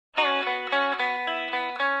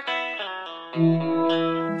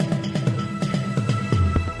You're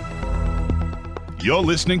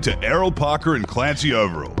listening to Errol Parker and Clancy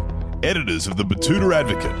Overall, editors of the Batuta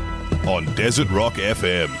Advocate, on Desert Rock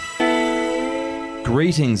FM.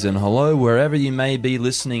 Greetings and hello wherever you may be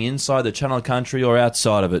listening inside the Channel Country or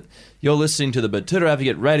outside of it. You're listening to the Batuta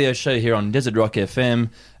Advocate radio show here on Desert Rock FM.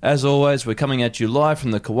 As always, we're coming at you live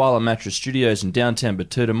from the Koala Mattress Studios in downtown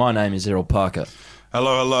Batuta. My name is Errol Parker.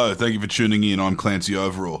 Hello. Thank you for tuning in. I'm Clancy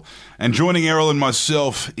Overall. And joining Errol and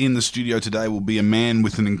myself in the studio today will be a man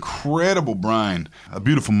with an incredible brain, a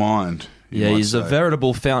beautiful mind. Yeah, he's a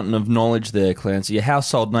veritable fountain of knowledge there, Clancy. A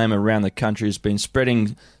household name around the country has been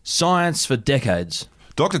spreading science for decades.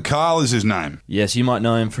 Dr. Karl is his name. Yes, you might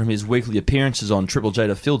know him from his weekly appearances on Triple J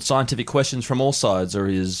to field scientific questions from all sides, or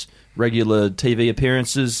his regular TV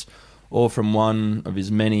appearances, or from one of his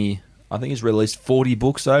many, I think he's released 40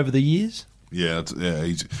 books over the years. Yeah,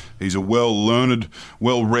 he's a well-learned,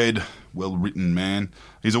 well-read, well-written man.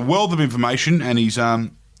 He's a wealth of information, and he's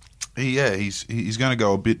going to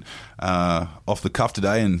go a bit off the cuff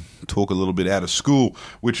today and talk a little bit out of school,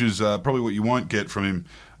 which is probably what you won't get from him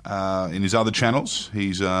in his other channels.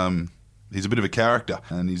 He's a bit of a character,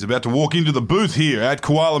 and he's about to walk into the booth here at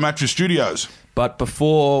Koala Mattress Studios. But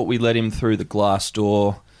before we let him through the glass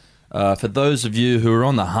door, for those of you who are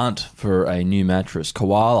on the hunt for a new mattress,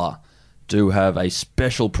 Koala do have a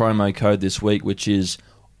special promo code this week, which is,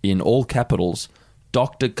 in all capitals,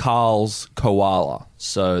 Dr. Karl's Koala.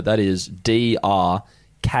 So that is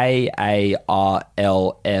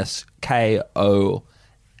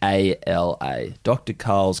DrKarlskOALA. Dr.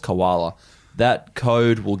 Karl's Koala. That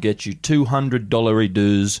code will get you $200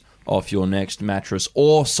 dues off your next mattress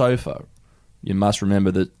or sofa. You must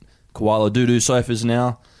remember that Koala do sofas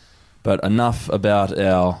now. But enough about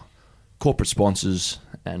our corporate sponsors,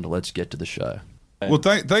 and let's get to the show. Well,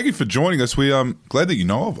 thank you for joining us. We're glad that you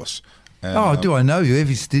know of us. Do I know you?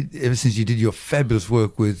 Ever since you did your fabulous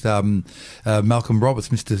work with Malcolm Roberts,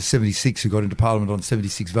 Mr. 76, who got into Parliament on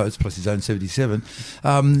 76 votes, plus his own 77,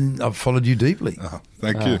 I've followed you deeply.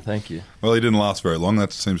 Thank you. Thank you. Well, he didn't last very long.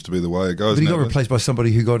 That seems to be the way it goes. But he got replaced by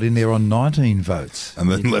somebody who got in there on 19 votes.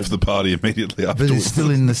 And then left the party immediately afterwards. But he's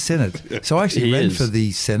still in the Senate. So I actually ran for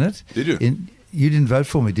the Senate. Did you? You didn't vote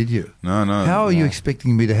for me, did you? No. How are you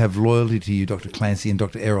expecting me to have loyalty to you, Dr. Clancy and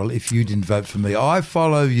Dr. Errol, if you didn't vote for me? I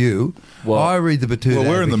follow you. Well, I read the Batuta Well,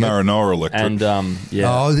 we're Advocate. in the Marinora electorate. And,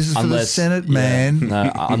 this is for the Senate, man.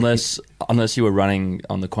 No, unless you were running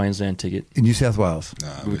on the Queensland ticket. In New South Wales. No,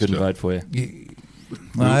 we couldn't vote for you. We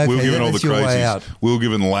were given all the crazies. We were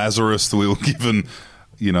given Lazarus. We were given,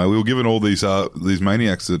 all these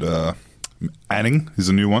maniacs that... Anning is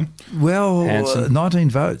a new one. Well, 19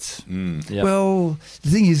 votes. Yep. Well, the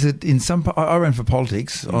thing is that I ran for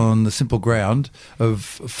politics on the simple ground of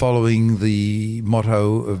following the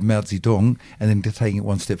motto of Mao Zedong and then taking it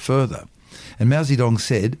one step further. And Mao Zedong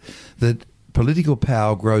said that political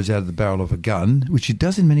power grows out of the barrel of a gun, which it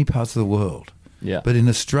does in many parts of the world. Yeah. But in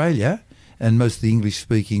Australia and most of the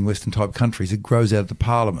English-speaking Western-type countries, it grows out of the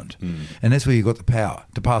Parliament. And that's where you got the power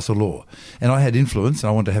to pass a law. And I had influence, and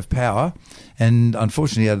I wanted to have power. And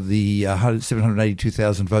unfortunately, out of the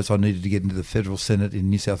 782,000 votes I needed to get into the Federal Senate in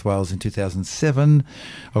New South Wales in 2007,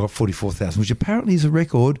 I got 44,000, which apparently is a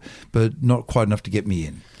record, but not quite enough to get me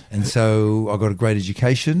in. And so I got a great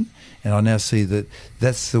education, and I now see that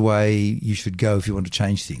that's the way you should go if you want to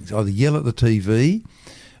change things. Either yell at the TV...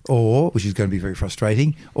 which is going to be very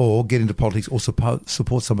frustrating, or get into politics, or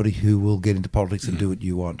support somebody who will get into politics and do what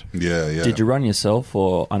you want. Yeah. Did you run yourself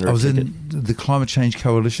or under I was ticket? in the Climate Change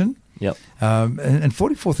Coalition. Yep. And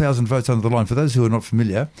 44,000 votes under the line. For those who are not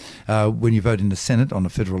familiar, when you vote in the Senate on a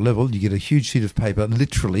federal level, you get a huge sheet of paper,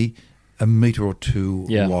 literally a metre or two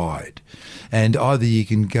wide. And either you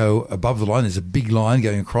can go above the line, there's a big line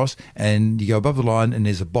going across, and you go above the line and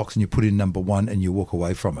there's a box and you put in number 1 and you walk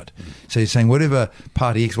away from it. So you're saying whatever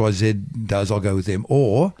party XYZ does, I'll go with them.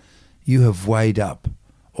 Or you have weighed up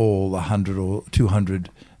all 100 or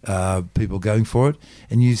 200 people going for it,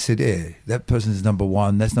 and you said, that person is number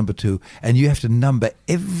 1, that's number 2, and you have to number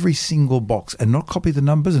every single box and not copy the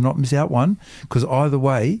numbers and not miss out one, because either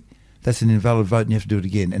way, that's an invalid vote and you have to do it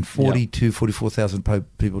again. And 44,000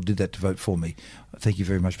 people did that to vote for me. Thank you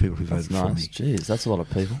very much, people who voted for me. Jeez, that's a lot of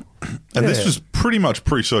people. And this was pretty much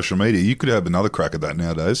pre-social media. You could have another crack at that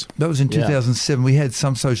nowadays. That was in 2007. We had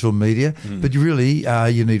some social media, but you really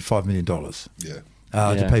you need $5 million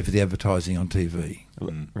to pay for the advertising on TV.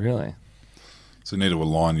 Really? So you need to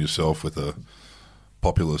align yourself with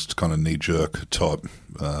populist kind of knee-jerk type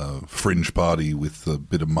fringe party with a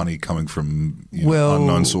bit of money coming from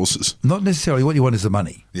unknown sources. Not necessarily. What you want is the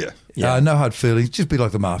money. Yeah. No hard feelings. Just be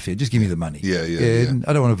like the mafia. Just give me the money. Yeah.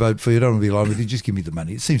 I don't want to vote for you. I don't want to be aligned with you. Just give me the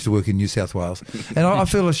money. It seems to work in New South Wales. And I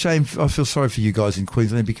feel ashamed. I feel sorry for you guys in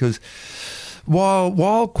Queensland because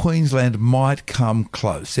while Queensland might come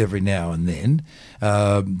close every now and then,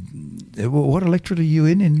 what electorate are you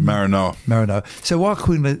in? Maranoa. So while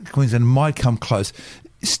Queensland might come close,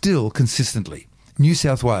 still consistently, New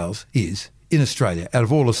South Wales is, in Australia, out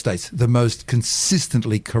of all the states, the most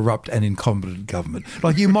consistently corrupt and incompetent government.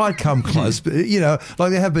 Like, you might come close, but,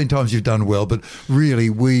 like there have been times you've done well, but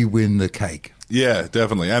really we win the cake. Yeah,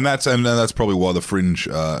 definitely. And that's probably why the fringe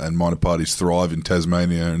and minor parties thrive in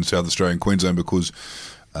Tasmania and South Australia and Queensland, because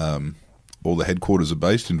all the headquarters are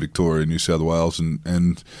based in Victoria and New South Wales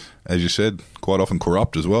and, as you said, quite often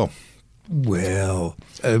corrupt as well. Well...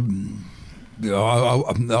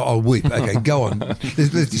 I'll weep. Okay, go on.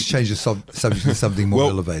 Let's just change the subject to something more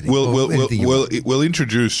elevating. We'll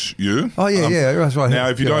introduce you. Oh, yeah, that's right. Now,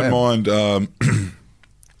 if you don't mind,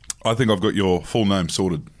 I think I've got your full name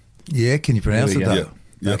sorted. Yeah, can you pronounce it, though?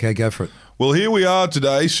 Yeah. Okay, go for it. Well, here we are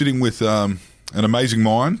today, sitting with an amazing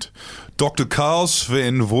mind, Dr. Karl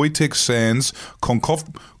Sven Wojtek Sands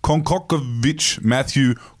Konkokovich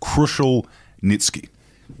Matthew Kruzelnicki.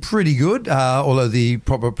 Pretty good, although the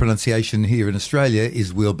proper pronunciation here in Australia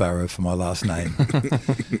is wheelbarrow for my last name.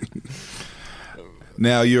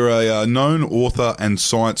 Now, you're a known author and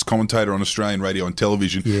science commentator on Australian radio and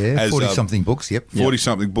television. Yeah, 40-something books, yep.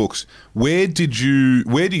 40-something books. Where do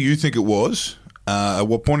you think it was, at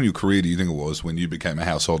what point in your career do you think it was when you became a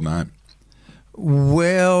household name?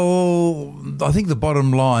 Well, I think the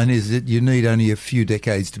bottom line is that you need only a few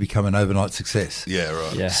decades to become an overnight success. Yeah,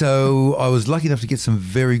 right. Yeah. So I was lucky enough to get some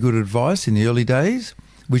very good advice in the early days,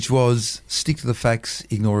 which was stick to the facts,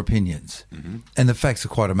 ignore opinions. Mm-hmm. And the facts are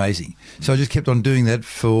quite amazing. So I just kept on doing that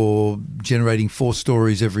for generating 4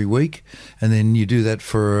 stories every week. And then you do that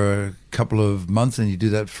for a couple of months, and you do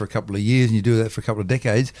that for a couple of years, and you do that for a couple of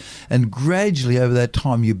decades. And gradually over that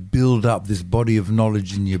time, you build up this body of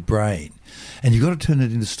knowledge in your brain. And you've got to turn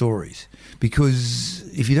it into stories, because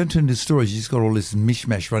if you don't turn it into stories, you just got all this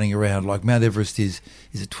mishmash running around. Like Mount Everest is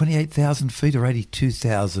it 28,000 feet or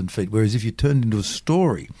 82,000 feet? Whereas if you turn it into a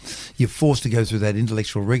story, you're forced to go through that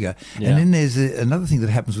intellectual rigor. Yeah. And then there's another thing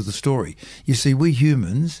that happens with the story. You see, we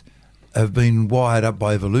humans have been wired up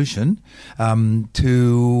by evolution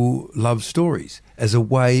to love stories as a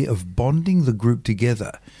way of bonding the group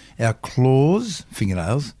together. Our claws,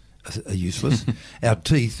 fingernails, are useless. Our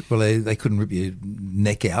teeth, well, they couldn't rip your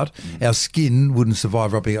neck out. Our skin wouldn't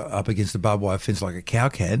survive up against a barbed wire fence like a cow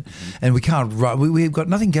can. And we can't run. We've got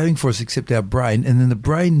nothing going for us except our brain. And then the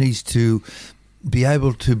brain needs to be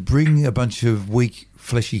able to bring a bunch of weak,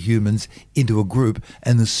 fleshy humans into a group,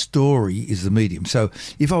 and the story is the medium. So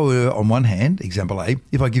if I were, on one hand, example A,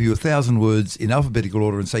 if I give you 1,000 words in alphabetical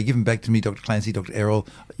order and say, give them back to me, Dr. Clancy, Dr. Errol,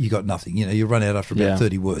 you got nothing. You run out after about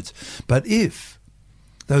 30 words. But if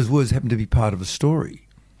those words happen to be part of a story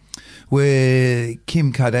where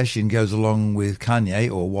Kim Kardashian goes along with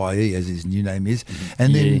Kanye, or YE as his new name is,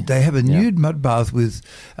 and then they have a nude mud bath with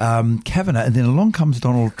Kavanaugh, and then along comes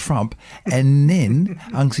Donald Trump, and then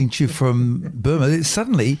Aung San Suu Kyi from Burma.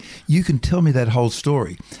 Suddenly, you can tell me that whole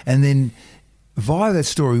story. And then via that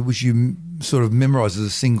story, which you sort of memorize as a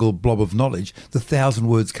single blob of knowledge, the 1,000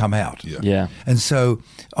 words come out. Yeah. And so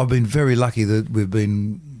I've been very lucky that we've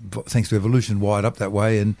been, thanks to evolution, wired up that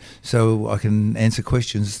way, and so I can answer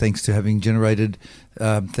questions thanks to having generated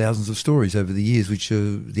thousands of stories over the years, which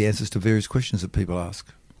are the answers to various questions that people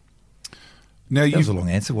ask. Now, that was a long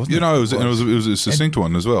answer, wasn't it? It was a succinct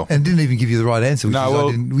one as well. And didn't even give you the right answer.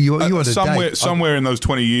 Somewhere in those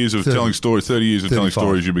 20 years of telling stories, 30 years of 35. Telling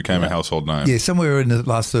stories, you became a household name. Yeah, somewhere in the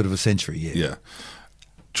last third of a century, Yeah.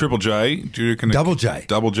 Triple J, do you reckon? Double J.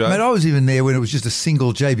 Double J. Mate, I was even there when it was just a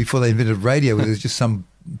single J before they invented radio, where there was just some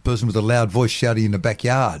person with a loud voice shouting in the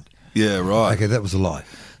backyard. Yeah, right. Okay, that was a lie.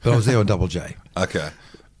 But I was there on Double J. Okay.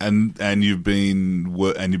 And you've been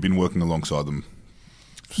working alongside them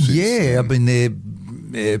since then. I've been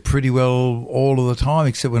there pretty well all of the time,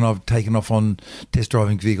 except when I've taken off on test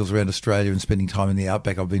driving vehicles around Australia and spending time in the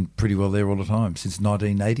outback. I've been pretty well there all the time since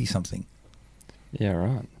 1980-something. Yeah,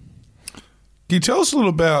 right. Can you tell us a little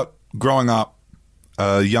about growing up,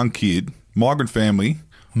 a young kid, migrant family,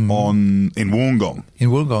 in Wollongong? In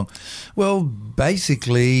Wollongong. Well,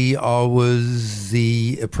 basically, I was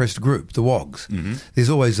the oppressed group, the Wogs. Mm-hmm. There's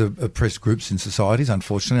always oppressed groups in societies,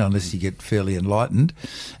 unfortunately, unless you get fairly enlightened.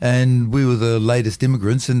 And we were the latest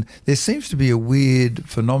immigrants, and there seems to be a weird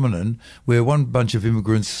phenomenon where one bunch of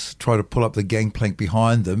immigrants try to pull up the gangplank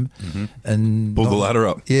behind them and Pull the ladder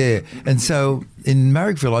up. Yeah. And so in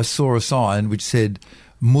Marrickville, I saw a sign which said,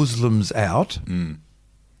 Muslims out.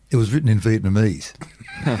 It was written in Vietnamese.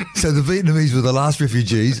 So the Vietnamese were the last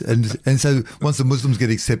refugees, and so once the Muslims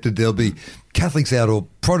get accepted, there'll be Catholics out or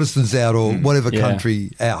Protestants out or whatever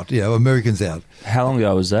country out, Americans out. How long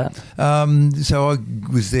ago was that? So I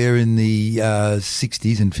was there in the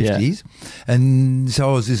 60s and 50s, and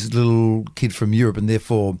so I was this little kid from Europe and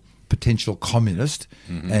therefore potential communist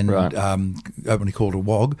and openly called a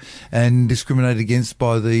WOG and discriminated against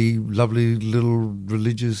by the lovely little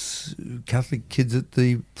religious Catholic kids at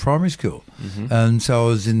the primary school. And so I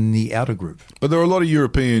was in the outer group. But there are a lot of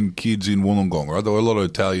European kids in Wollongong, right? There were a lot of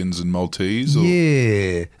Italians and Maltese? Or?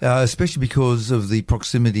 Yeah, especially because of the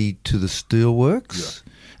proximity to the steelworks.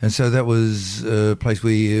 Yeah. And so that was a place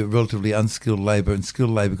where relatively unskilled labour and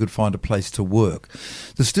skilled labour could find a place to work.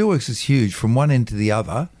 The steelworks is huge from one end to the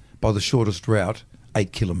other. By the shortest route,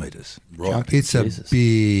 8 kilometres. Right. It's a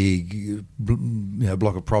big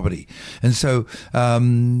block of property. And so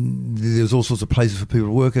there's all sorts of places for people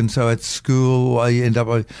to work. And so at school, I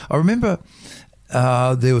remember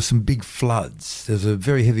there were some big floods. There was a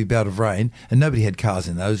very heavy bout of rain, and nobody had cars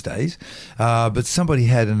in those days. But somebody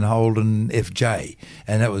had an Holden FJ,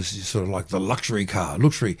 and that was sort of like the luxury car.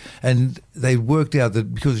 And they worked out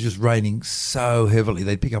that because it was just raining so heavily,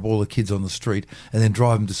 they'd pick up all the kids on the street and then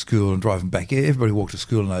drive them to school and drive them back. Everybody walked to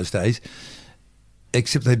school in those days,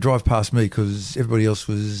 except they'd drive past me because everybody else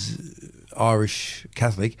was Irish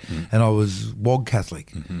Catholic and I was Wog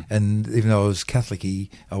Catholic, and even though I was Catholic-y,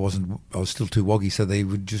 I was still too woggy, so they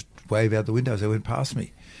would just wave out the window as they went past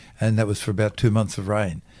me, and that was for about 2 months of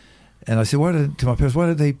rain. And I said to my parents, why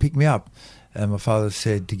did they pick me up? And my father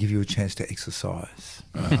said, to give you a chance to exercise.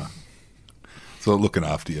 So looking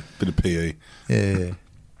after you, bit of PE. Yeah.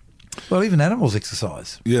 Well, even animals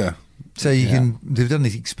exercise. Yeah. So they've done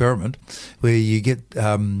this experiment where you get,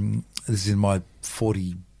 this is in my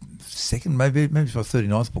 42nd, maybe it's my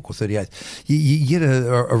 39th book or 38th. You get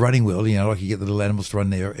a running wheel, like you get the little animals to run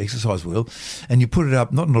their exercise wheel, and you put it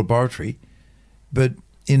up, not in a laboratory, but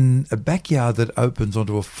in a backyard that opens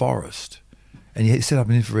onto a forest, and you set up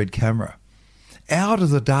an infrared camera. Out of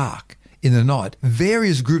the dark, in the night,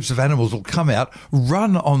 various groups of animals will come out,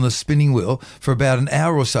 run on the spinning wheel for about an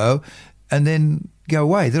hour or so, and then go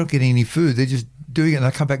away. They're not getting any food. They're just doing it, and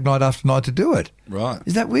they come back night after night to do it. Right.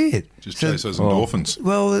 Isn't that weird? Just chase those endorphins.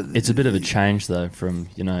 Well, it's a bit of a change, though, from,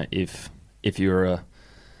 if you're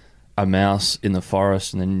a mouse in the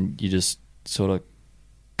forest and then you just sort of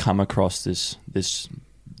come across this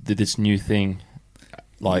new thing.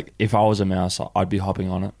 Like, if I was a mouse, I'd be hopping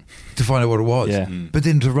on it. To find out what it was. Yeah. But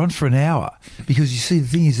then to run for an hour. Because you see, the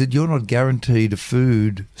thing is that you're not guaranteed a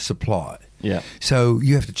food supply. Yeah. So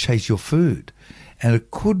you have to chase your food. And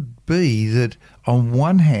it could be that on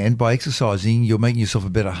one hand, by exercising, you're making yourself a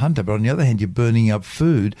better hunter, but on the other hand, you're burning up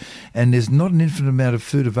food, and there's not an infinite amount of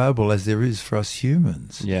food available as there is for us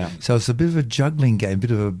humans. Yeah. So it's a bit of a juggling game, a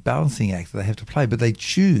bit of a balancing act that they have to play, but they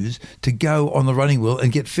choose to go on the running wheel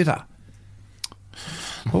and get fitter.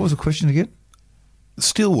 What was the question again?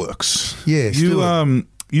 Steelworks. Yeah, steelworks.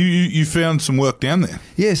 You found some work down there.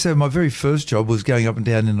 Yeah, so my very first job was going up and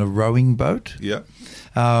down in a rowing boat. Yeah.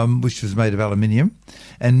 Which was made of aluminium,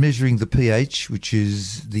 and measuring the pH, which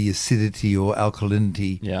is the acidity or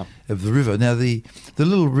alkalinity of the river. Now, the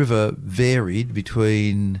little river varied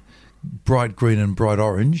between bright green and bright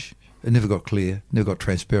orange. It never got clear, never got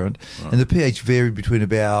transparent. Right. And the pH varied between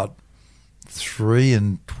about 3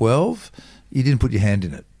 and 12. You didn't put your hand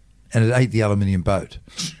in it. And it ate the aluminium boat.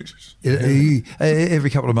 Every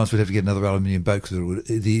couple of months we'd have to get another aluminium boat because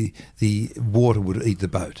the water would eat the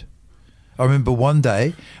boat. I remember one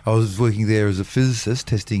day I was working there as a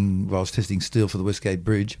physicist I was testing steel for the Westgate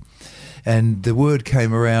Bridge, and the word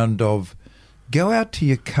came around of go out to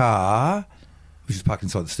your car, which is parked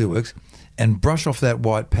inside the steelworks, and brush off that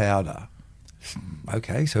white powder.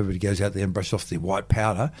 Okay, so everybody goes out there and brushes off the white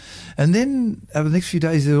powder. And then over the next few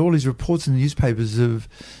days, there are all these reports in the newspapers of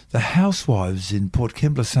the housewives in Port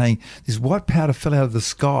Kembla saying this white powder fell out of the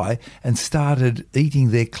sky and started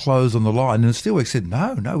eating their clothes on the line. And the steelworks said,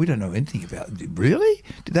 no, we don't know anything about it. Really?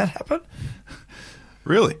 Did that happen?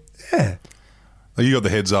 Really? Yeah. Well, you got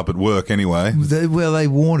the heads up at work anyway. They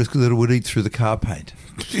warned us that it would eat through the car paint.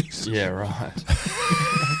 Yeah, right.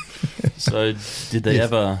 So did they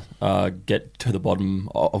ever get to the bottom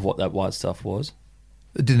of what that white stuff was?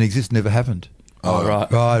 It didn't exist, never happened. Oh, right.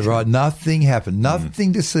 Right. Nothing happened.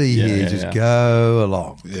 Nothing to see here. Just go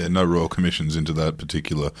along. Yeah, no royal commissions into that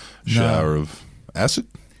particular shower of acid.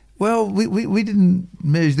 Well, we didn't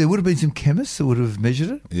measure. There would have been some chemists that would have measured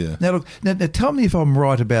it. Yeah. Now, look, now tell me if I'm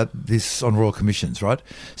right about this on royal commissions, right?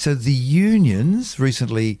 So the unions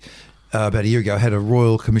recently, about a year ago, had a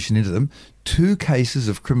royal commission into them. 2 cases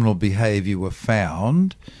of criminal behaviour were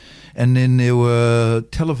found, and then there were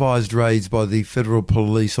televised raids by the federal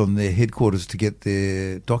police on their headquarters to get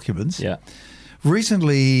their documents. Yeah.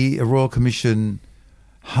 Recently, a royal commission,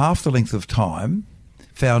 half the length of time,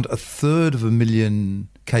 found 1/3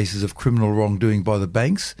 cases of criminal wrongdoing by the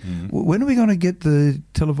banks. When are we going to get the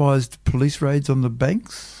televised police raids on the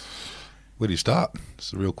banks? Where do you start?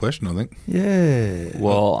 It's the real question, I think. Yeah.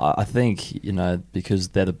 Well, I think, because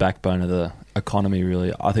they're the backbone of the economy,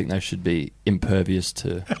 really, I think they should be impervious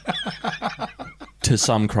to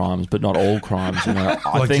some crimes, but not all crimes. Like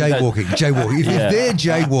jaywalking. If they're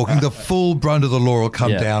jaywalking, the full brunt of the law will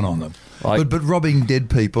come down on them. But robbing dead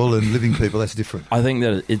people and living people, that's different. I think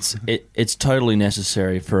that it's totally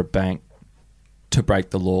necessary for a bank to break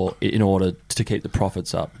the law in order to keep the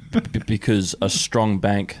profits up, because a strong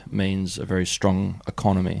bank means a very strong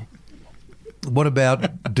economy. What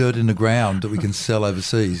about dirt in the ground that we can sell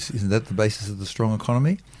overseas? Isn't that the basis of the strong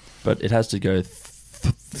economy? But it has to go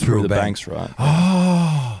through the banks, right?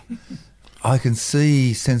 Oh, I can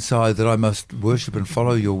see, Sensei, that I must worship and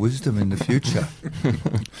follow your wisdom in the future.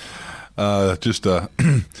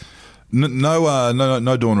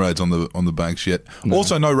 No dawn raids on the banks yet. No.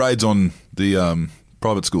 Also, no raids on the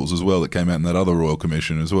private schools as well that came out in that other royal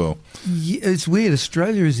commission as well. Yeah, it's weird.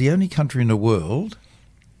 Australia is the only country in the world.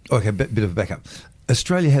 Okay, bit of a backup.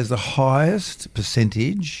 Australia has the highest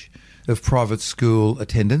percentage of private school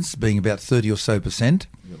attendance, being about 30 or so percent.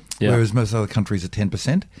 Whereas most other countries are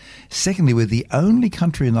 10%. Secondly, we're the only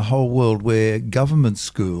country in the whole world where government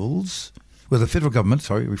schools, where the federal government,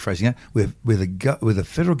 rephrasing that, where the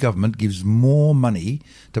federal government gives more money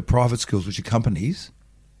to private schools, which are companies,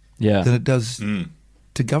 than it does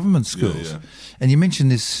to government schools. Yeah. And you mention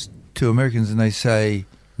this to Americans and they say,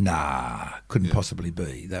 nah, couldn't possibly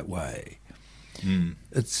be that way.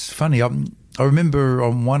 It's funny. I remember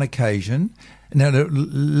on one occasion, now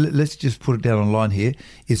let's just put it down on line here,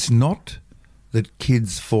 it's not the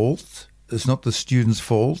kids' fault, it's not the students'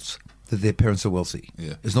 fault that their parents are wealthy.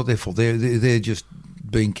 Yeah. It's not their fault. They're just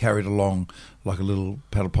being carried along like a little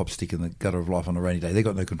paddle pop stick in the gutter of life on a rainy day. They've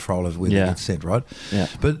got no control over where they get sent, right? Yeah.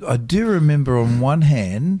 But I do remember on one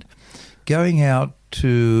hand going out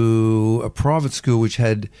to a private school which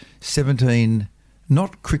had 17,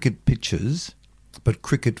 not cricket pitches, but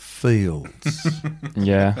cricket fields.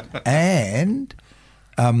 And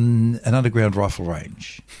an underground rifle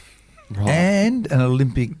range. Right. And an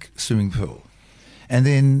Olympic swimming pool. And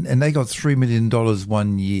they got $3 million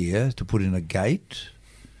 1 year to put in a gate,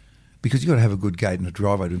 because you've got to have a good gate and a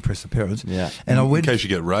driveway to impress the parents. Yeah. And in case you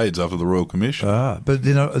get raids after the Royal Commission. But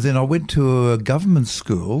then I went to a government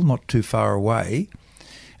school not too far away,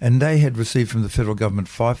 and they had received from the federal government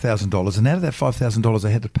 $5,000. And out of that $5,000,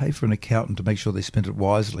 they had to pay for an accountant to make sure they spent it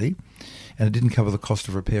wisely. And it didn't cover the cost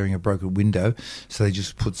of repairing a broken window, so they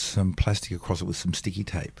just put some plastic across it with some sticky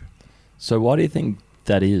tape. So why do you think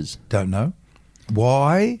that is? Don't know.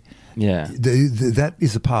 Why? Yeah. That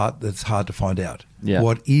is the part that's hard to find out. Yeah.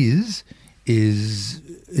 What is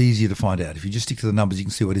easier to find out. If you just stick to the numbers, you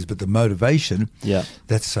can see what it is. But the motivation,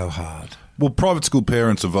 that's so hard. Well, private school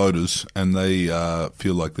parents are voters, and they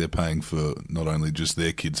feel like they're paying for not only just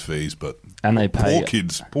their kids' fees, but poor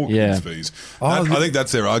kids' fees. I think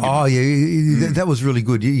that's their argument. Oh, yeah, that was really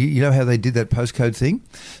good. You know how they did that postcode thing?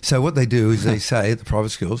 So what they do is they say at the private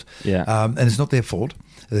schools, and it's not their fault,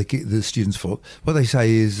 the students' fault. What they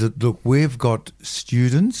say is that, look, we've got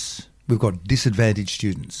disadvantaged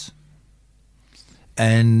students.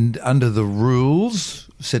 And under the rules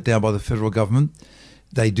set down by the federal government,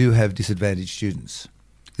 they do have disadvantaged students.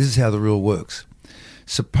 This is how the rule works.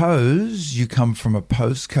 Suppose you come from a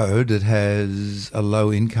postcode that has a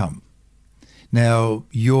low income. Now,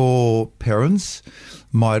 your parents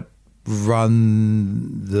might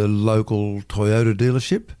run the local Toyota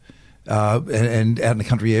dealership, and out in the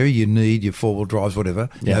country area, you need your four-wheel drives, whatever.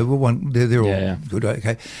 Yeah. They're all good,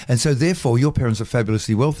 okay? And so, therefore, your parents are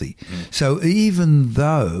fabulously wealthy. So even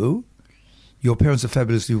though your parents are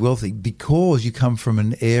fabulously wealthy, because you come from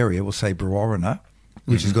an area, we'll say Brewarrina,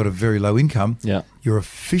 which has got a very low income, you're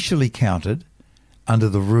officially counted under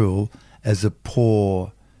the rule as a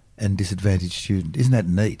poor and disadvantaged student. Isn't that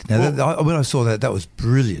neat? Now, when I saw that, that was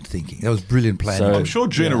brilliant thinking. That was brilliant planning. So- I'm sure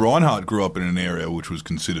Gina Reinhardt grew up in an area which was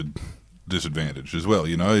considered disadvantaged as well.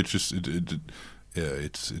 You know, it's just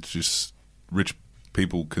it's just rich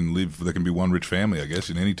people can live. There can be one rich family, I guess,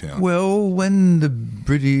 in any town. Well, when the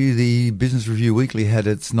Business Review Weekly had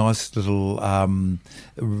its nice little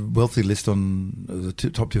wealthy list on the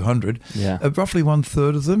top 200, roughly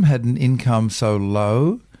 1/3 of them had an income so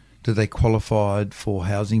low that they qualified for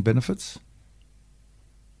housing benefits.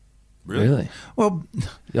 Really? Well,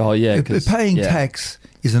 paying tax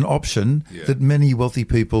is an option that many wealthy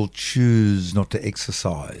people choose not to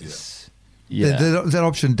exercise. Yeah. That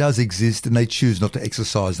option does exist, and they choose not to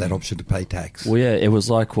exercise that option to pay tax. Well, yeah, it was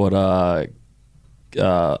like what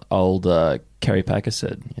old Kerry Packer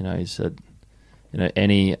said. You know, he said, you know,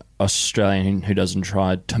 any Australian who doesn't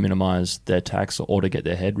try to minimise their tax or to get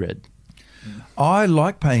their head read. I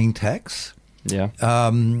like paying tax. Yeah.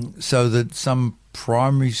 So that some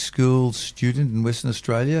primary school student in Western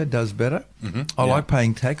Australia does better. Mm-hmm. I like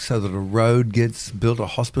paying tax so that a road gets built, a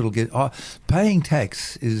hospital gets... paying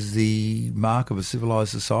tax is the mark of a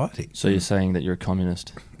civilised society. So you're saying that you're a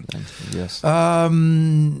communist? Yes. I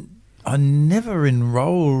never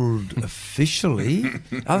enrolled officially.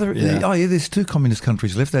 There's 2 communist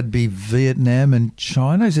countries left. That'd be Vietnam and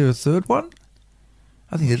China. Is there a third one?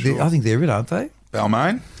 I think they're it, aren't they?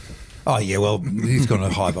 Balmain? Oh, yeah, well, he's going to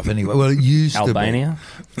hive off anyway. Well, it used Albania?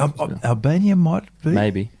 to be. Albania might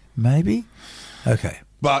be. Maybe. Okay.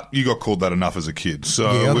 But you got called that enough as a kid. So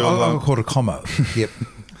I got called a commo. Yep.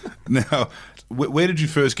 Now, where did you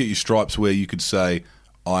first get your stripes where you could say,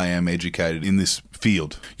 I am educated in this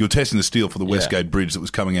field? You were testing the steel for the Westgate Bridge that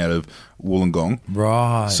was coming out of Wollongong.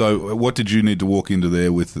 Right. So what did you need to walk into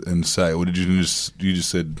there with and say? Or did you just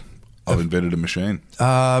said, I've invented a machine?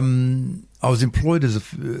 I was employed as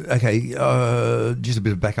just a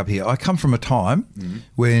bit of backup here. I come from a time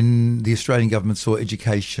when the Australian government saw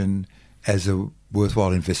education as a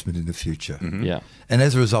worthwhile investment in the future. Mm-hmm. Yeah. And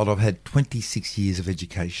as a result, I've had 26 years of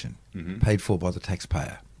education paid for by the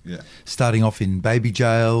taxpayer. Yeah. Starting off in baby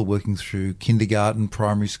jail, working through kindergarten,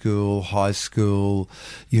 primary school, high school,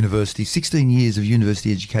 university, 16 years of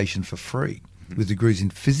university education for free, with degrees in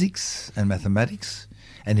physics and mathematics,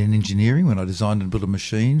 and in engineering when I designed and built a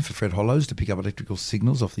machine for Fred Hollows to pick up electrical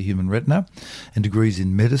signals off the human retina, and degrees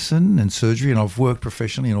in medicine and surgery. And I've worked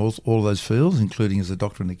professionally in all of those fields, including as a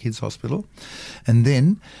doctor in a kids' hospital. And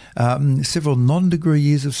then several non-degree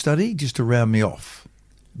years of study just to round me off,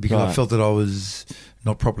 because I felt that I was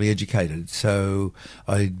not properly educated. So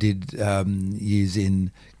I did years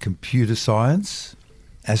in computer science,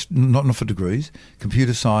 not for degrees,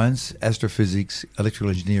 computer science, astrophysics, electrical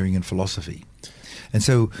engineering and philosophy. And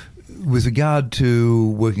so with regard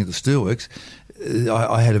to working at the steelworks,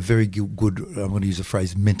 I had a very good, I'm going to use the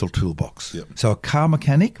phrase, mental toolbox. Yep. So a car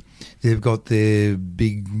mechanic, they've got their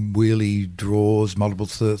big wheelie drawers, multiple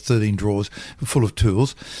 13 drawers full of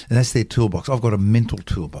tools, and that's their toolbox. I've got a mental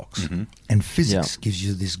toolbox. Mm-hmm. And physics gives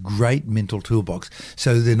you this great mental toolbox.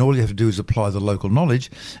 So then all you have to do is apply the local knowledge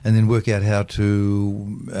and then work out how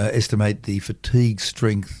to estimate the fatigue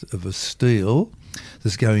strength of a steel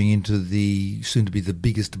that's going into the soon-to-be the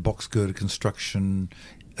biggest box girder construction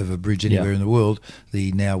of a bridge anywhere in the world,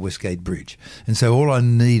 the now Westgate Bridge. And so all I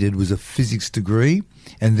needed was a physics degree,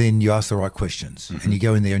 and then you ask the right questions, and you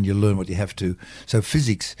go in there and you learn what you have to. So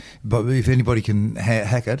physics, but if anybody can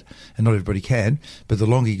hack it, and not everybody can, but the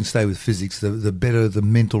longer you can stay with physics, the better the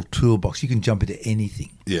mental toolbox. You can jump into anything.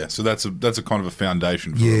 Yeah, so that's a kind of a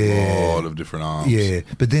foundation for a lot of different arms. Yeah,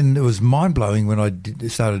 but then it was mind-blowing when I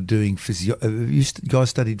started doing you guys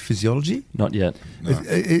studied physiology? Not yet. No.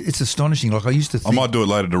 It's astonishing. Like I used to think... I might do it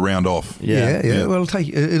later to round off. Yeah. Well,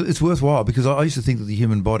 it's worthwhile, because I used to think that the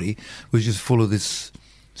human body was just full of this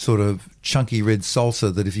sort of chunky red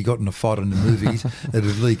salsa that if you got in a fight in the movies, it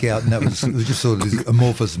would leak out, and it was just sort of this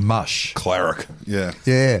amorphous mush. Claret. Yeah.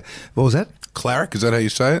 Yeah. What was that? Claret? Is that how you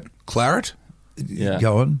say it? Claret? Yeah.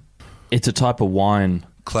 Go on. It's a type of wine.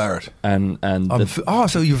 Claret. And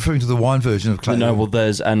so you're referring to the wine version of claret? No, well,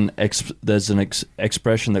 there's an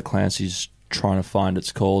expression that Clancy's trying to find.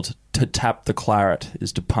 It's called to tap the claret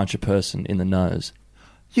is to punch a person in the nose.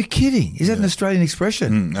 You're kidding? Is that an Australian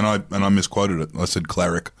expression? And I misquoted it. I said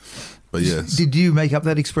claret. But yes. Did you make up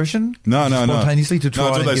that expression? No. Spontaneously to try. No,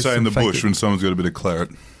 that's what and they get say in the some bush when someone's got a bit of claret.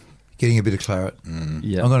 Getting a bit of claret.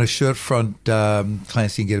 Yeah. I'm going to shirt front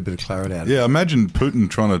Clancy and get a bit of claret out of it. Yeah, imagine Putin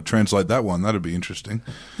trying to translate that one. That'd be interesting.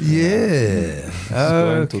 Yeah.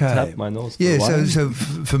 Going to Okay. tap my nose. Yeah, so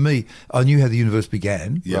for me, I knew how the universe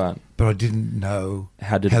began. Yeah. Right. but I didn't know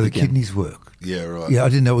How did it the begin? kidneys work. Yeah, right. Yeah, I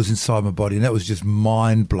didn't know it was inside my body, and that was just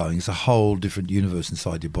mind-blowing. It's a whole different universe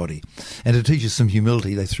inside your body. And to teach us some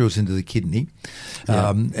humility, they threw us into the kidney.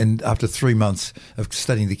 And after 3 months of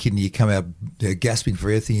studying the kidney, you come out gasping for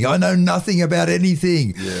air, thinking, I know nothing about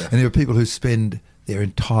anything. Yeah. And there are people who spend their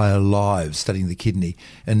entire lives studying the kidney,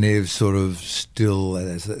 and they're sort of still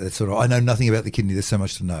that sort of, I know nothing about the kidney, there's so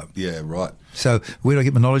much to know. Yeah, right. So where do I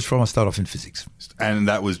get my knowledge from? I start off in physics. And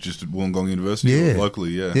that was just at Wollongong University, Yeah.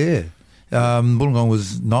 locally, yeah. Yeah. Wollongong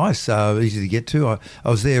was nice, easy to get to. I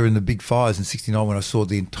was there in the big fires in '69 when I saw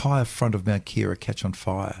the entire front of Mount Kira catch on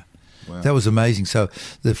fire. Wow. That was amazing. So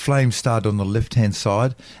the flames started on the left-hand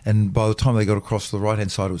side, and by the time they got across to the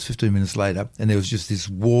right-hand side, it was 15 minutes later, and there was just this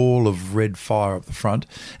wall of red fire up the front.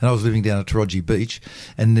 And I was living down at Taronji Beach,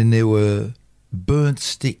 and then there were burnt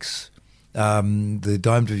sticks, the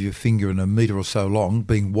diameter of your finger and a metre or so long,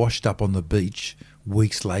 being washed up on the beach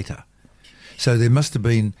weeks later. So there must have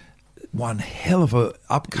been one hell of a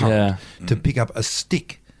upcurrent to pick up a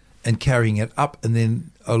stick and carrying it up and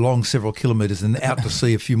then along several kilometres and out to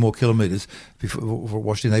sea a few more kilometres before it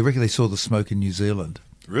washed in. They reckon they saw the smoke in New Zealand.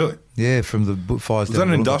 Really? Yeah, from the fires. Was that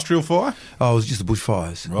an industrial fire? Oh, it was just the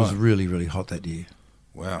bushfires. Right. It was really, really hot that year.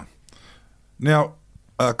 Wow. Now,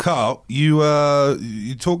 Karl,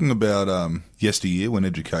 you're talking about yesteryear when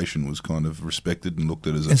education was kind of respected and looked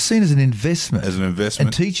at as And seen as an investment. As an investment.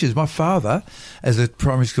 And teachers, my father, as a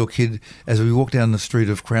primary school kid, as we walked down the street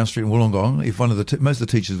of Crown Street in Wollongong, if one of the most of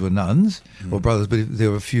the teachers were nuns or brothers, but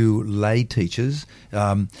there were a few lay teachers,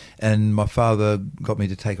 and my father got me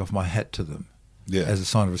to take off my hat to them as a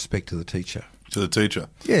sign of respect to the teacher. To the teacher.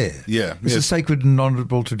 Yeah. Yeah. It's a sacred and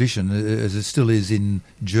honourable tradition, as it still is in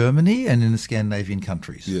Germany and in the Scandinavian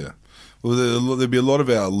countries. Yeah. Well, there'll be a lot of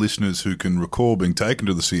our listeners who can recall being taken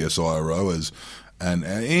to the CSIRO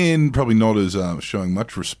and probably not as showing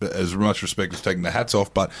much respect as taking the hats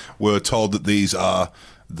off, but were told that these are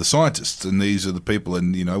the scientists and these are the people,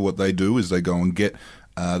 and you know what they do is they go and get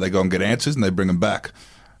answers and they bring them back.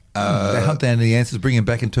 They hunt down the answers, bring them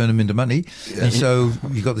back and turn them into money. And so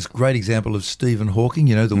you got this great example of Stephen Hawking,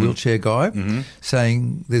 you know, the wheelchair guy,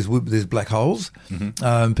 saying there's black holes.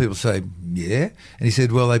 People say, yeah. And he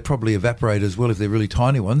said, well, they probably evaporate as well if they're really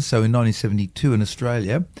tiny ones. So in 1972 in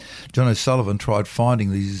Australia, John O'Sullivan tried finding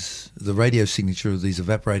the radio signature of these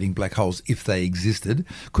evaporating black holes if they existed,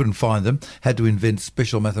 couldn't find them, had to invent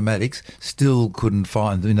special mathematics, still couldn't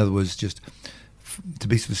find them. In other words, just to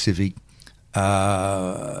be specific,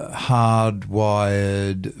 hardwired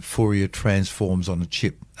Fourier transforms on a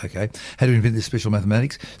chip. Okay, had to invent this special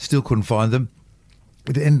mathematics. Still couldn't find them.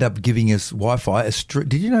 It ended up giving us Wi-Fi.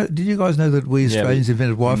 Did you guys know that we Australians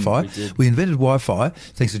invented Wi-Fi? We invented Wi-Fi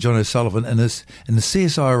thanks to John O'Sullivan, and the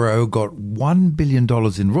CSIRO got $1 billion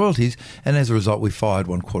in royalties, and as a result, we fired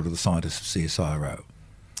 1/4 of the scientists of CSIRO.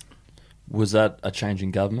 Was that a change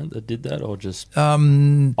in government that did that, or just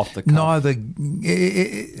off the cuff? Neither.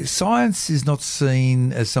 Science is not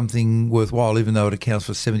seen as something worthwhile, even though it accounts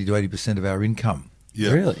for 70 to 80% of our income.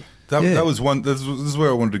 Yeah. Really? That was one. This is where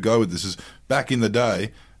I wanted to go with this. Is back in the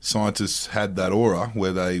day, scientists had that aura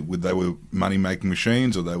where they were money making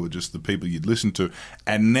machines, or they were just the people you'd listen to.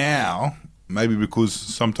 And now, maybe because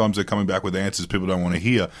sometimes they're coming back with answers people don't want to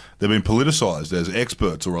hear, they've been politicised as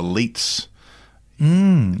experts or elites.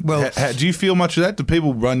 Well, do you feel much of that? Do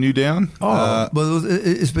people run you down? Well,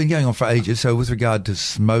 it's been going on for ages. So with regard to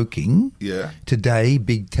smoking, today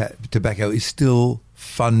big tobacco is still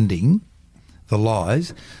funding the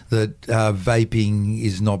lies that vaping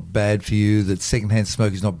is not bad for you, that secondhand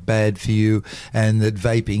smoke is not bad for you, and that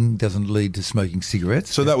vaping doesn't lead to smoking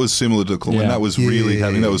cigarettes. So that was similar to when that was really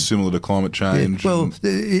happening. That was similar to climate change. Well,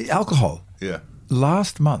 alcohol. Yeah.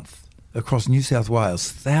 Last month, across New South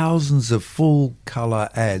Wales, thousands of full-colour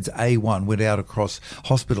ads, A1, went out across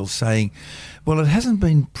hospitals saying, well, it hasn't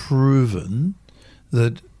been proven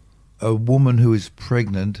that a woman who is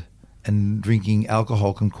pregnant and drinking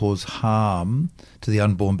alcohol can cause harm to the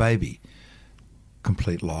unborn baby.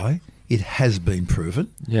 Complete lie. It has been proven.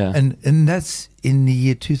 Yeah. And that's in the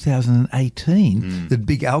year 2018 that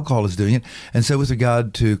big alcohol is doing it. And so with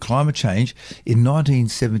regard to climate change, in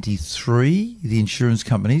 1973, the insurance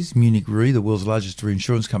companies, Munich Re, the world's largest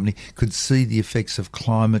reinsurance company, could see the effects of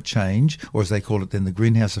climate change, or as they call it then, the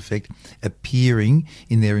greenhouse effect, appearing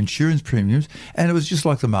in their insurance premiums. And it was just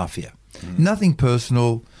like the mafia. Nothing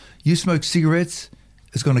personal. You smoke cigarettes,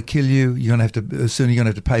 it's going to kill you. You're going to have to soon. You're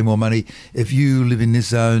going to have to pay more money. If you live in this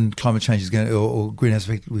zone, climate change is going to, or greenhouse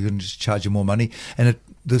effect, we're going to just charge you more money. And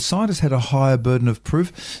the scientists had a higher burden of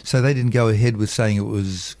proof, so they didn't go ahead with saying it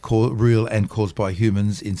was real and caused by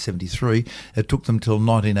humans in 1973. It took them till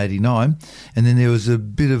 1989, and then there was a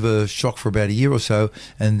bit of a shock for about a year or so,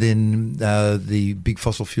 and then the big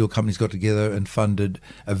fossil fuel companies got together and funded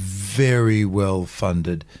a very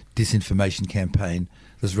well-funded disinformation campaign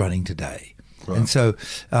that's running today. Right. And so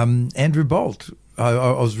Andrew Bolt,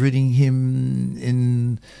 I was reading him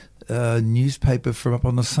in a newspaper from up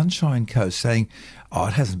on the Sunshine Coast saying,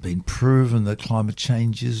 it hasn't been proven that climate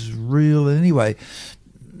change is real. Anyway,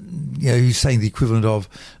 he's saying the equivalent of,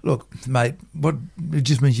 look, mate, it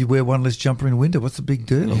just means you wear one less jumper in winter. What's the big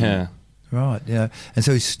deal? Yeah. Right, yeah. And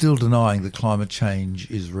so he's still denying that climate change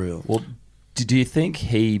is real. Well, do you think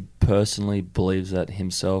he personally believes that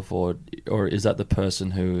himself, or is that the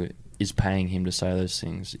person who is paying him to say those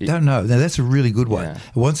things? Don't know. Now, that's a really good one. Yeah.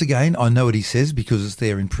 Once again, I know what he says because it's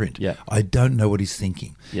there in print. Yeah. I don't know what he's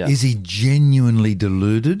thinking. Yeah. Is he genuinely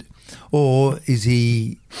deluded, or is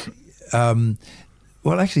he...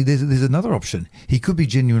 well, actually, there's another option. He could be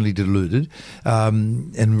genuinely deluded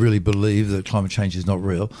and really believe that climate change is not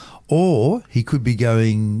real, or he could be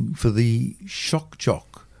going for the shock jock.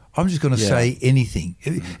 I'm just going to say anything.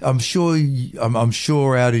 I'm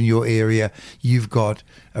sure out in your area you've got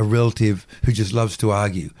a relative who just loves to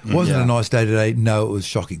argue. Wasn't it a nice day today? No, it was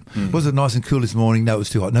shocking. Was it nice and cool this morning? No, it was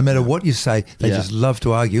too hot. No matter what you say, they just love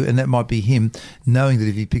to argue, and that might be him knowing that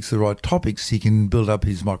if he picks the right topics, he can build up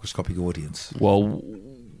his microscopic audience. Well,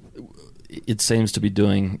 it seems to be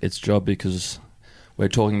doing its job because we're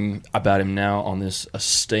talking about him now on this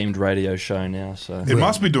esteemed radio show now. So it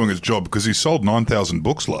must be doing its job because he sold 9,000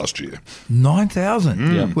 books last year.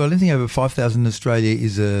 9,000? Yeah. Well, anything over 5,000 in Australia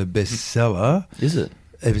is a bestseller. Is it?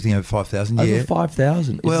 Everything over 5,000, yeah. Over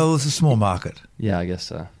 5,000? Well, it's a small market. Yeah, I guess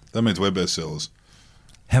so. That means we're bestsellers.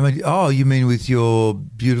 How many? Oh, you mean with your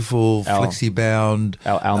beautiful flexi-bound...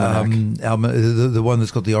 Our almanac. The one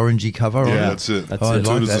that's got the orangey cover on it? Yeah, that's it. That's it.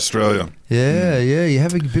 Tutors Australia. Yeah, yeah. You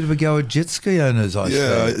have a bit of a go at jet ski owners, I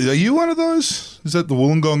say. Are you one of those? Is that the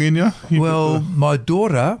Wollongong in you? Well, my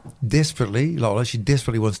daughter desperately, Lola, she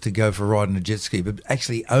desperately wants to go for a ride on a jet ski, but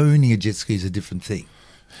actually owning a jet ski is a different thing.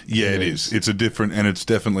 Yeah, it is. It's a different, and it's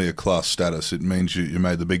definitely a class status. It means you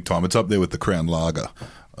made the big time. It's up there with the Crown Lager,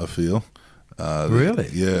 I feel. Really?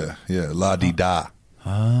 Yeah. La-di-da.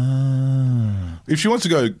 Ah. If she wants to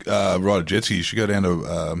go ride a jet ski, she should go down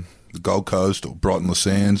to the Gold Coast or Brighton Le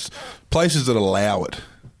Sands, places that allow it.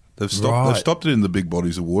 They've stopped it in the big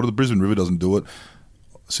bodies of water. The Brisbane River doesn't do it.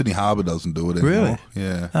 Sydney Harbour doesn't do it anymore. Really?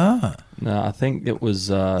 Yeah. Ah. No, I think it was...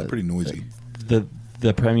 pretty noisy.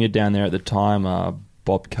 The Premier down there at the time,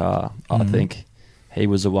 Bob Carr, I think he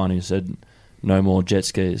was the one who said no more jet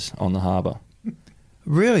skis on the harbour.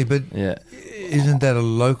 Really? But yeah. Isn't that a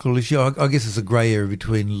local issue? I guess it's a grey area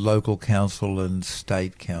between local council and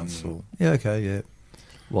state council. Yeah, okay, yeah.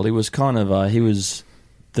 Well, he was kind of... he was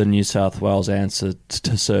the New South Wales answer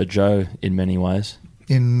to Sir Joe in many ways.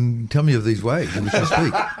 Tell me of these ways in which you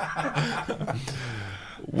speak.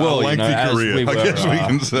 Well, lengthy career, I guess we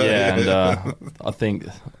can say. Yeah, and I think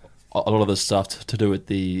a lot of the stuff to do with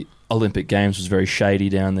the Olympic Games was very shady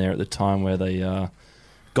down there at the time, where they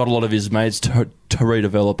got a lot of his mates to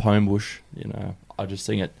redevelop Homebush. I just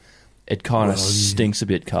think it kind of stinks a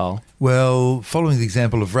bit, Carl. Well, following the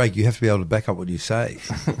example of Rake, you have to be able to back up what you say.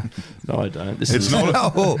 No, I don't. This is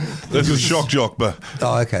a shock jock, but...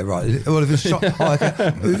 Oh, okay, right. Well, if it's shock... Oh,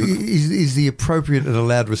 okay. Is the appropriate and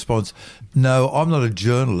allowed response, no, I'm not a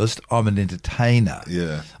journalist, I'm an entertainer.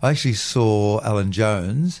 Yeah. I actually saw Alan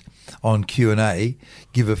Jones on Q&A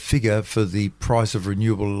give a figure for the price of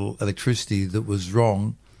renewable electricity that was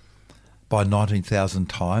wrong by 19,000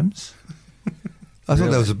 times. I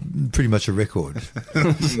thought that was pretty much a record.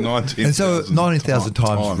 19,000 and so 19,000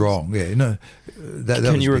 times wrong. Yeah, no.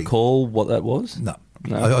 Can you recall what that was? No.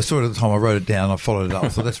 I saw it at the time. I wrote it down. I followed it up. I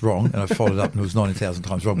thought that's wrong, and I followed it up, and it was 19,000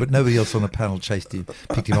 times wrong. But nobody else on the panel picked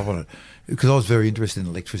him up on it, because I was very interested in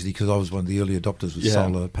electricity, because I was one of the early adopters with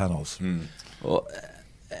solar panels. Well,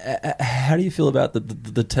 how do you feel about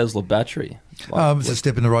the Tesla battery? It's a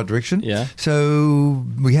step in the right direction. Yeah. So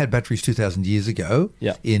we had batteries 2,000 years ago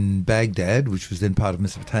in Baghdad, which was then part of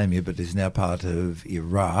Mesopotamia, but is now part of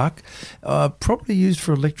Iraq. Probably used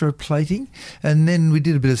for electroplating. And then we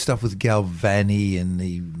did a bit of stuff with Galvani in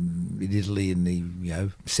Italy in the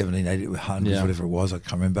 1700s, whatever it was, I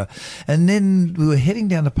can't remember. And then we were heading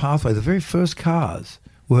down the pathway. The very first cars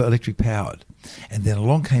were electric powered. And then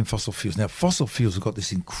along came fossil fuels. Now, fossil fuels have got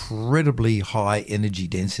this incredibly high energy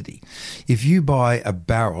density. If you buy a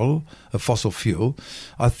barrel of fossil fuel,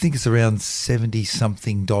 I think it's around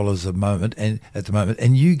 $70-something a moment, and at the moment,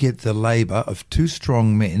 and you get the labour of 2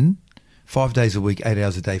 strong men, 5 days a week, 8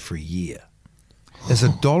 hours a day for a year. There's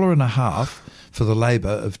 $1.50 for the labour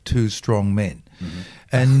of 2 strong men.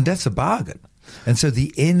 And that's a bargain. And so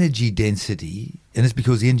the energy density, and it's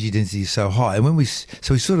because the energy density is so high. And we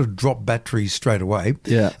sort of dropped batteries straight away.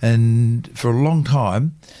 Yeah. And for a long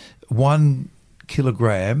time, 1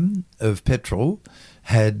 kilogram of petrol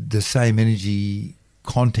had the same energy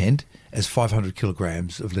content as 500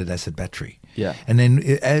 kilograms of lead acid battery. Yeah. And then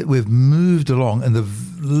we've moved along, and the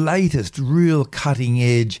latest real cutting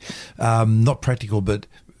edge, not practical, but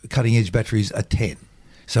cutting edge batteries are 10.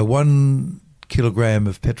 So 1 kilogram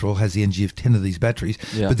of petrol has the energy of 10 of these batteries,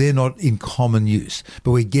 but they're not in common use.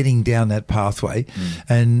 But we're getting down that pathway,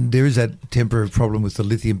 and there is that temporary problem with the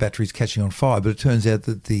lithium batteries catching on fire, but it turns out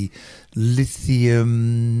that the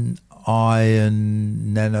lithium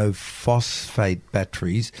iron nanophosphate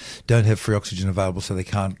batteries don't have free oxygen available, so they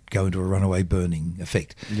can't go into a runaway burning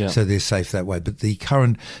effect. Yeah. So they're safe that way. But they're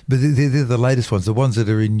the latest ones. The ones that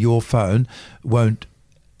are in your phone won't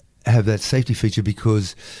have that safety feature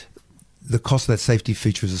because the cost of that safety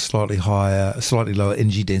feature is a slightly lower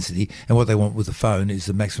energy density, and what they want with the phone is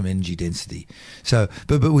the maximum energy density. So,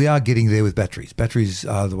 but we are getting there with batteries. Batteries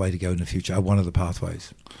are the way to go in the future, are one of the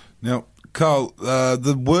pathways. Now, Carl,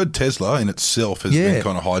 the word Tesla in itself has been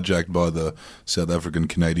kind of hijacked by the South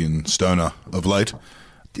African-Canadian stoner of late.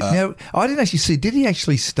 Now, I didn't actually see. Did he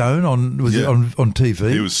actually stone on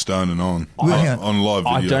TV? He was stoning on live video.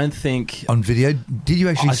 I don't think on video. Did you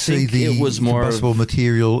actually see the combustible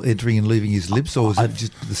material entering and leaving his lips, or was it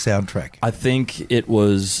just the soundtrack? I think it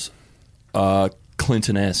was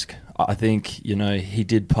Clinton-esque. I think he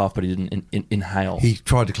did puff, but he didn't inhale. He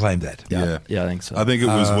tried to claim that. Yeah, I think so. I think it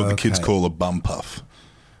was what the kids call a bum puff,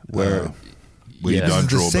 where you don't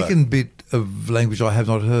draw back. The second bit of language I have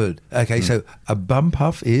not heard. Okay, so a bum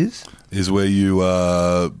puff is where you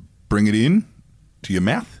bring it in to your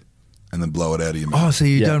mouth and then blow it out of your mouth. Oh, so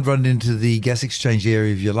you don't run into the gas exchange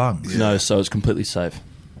area of your lungs. No, so it's completely safe.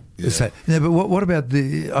 Yeah. No, but what about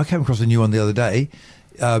I came across a new one the other day.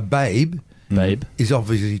 Babe is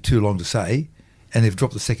obviously too long to say, and they've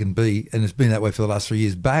dropped the second B, and it's been that way for the last 3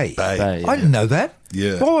 years. Bay. Bay, I didn't know that.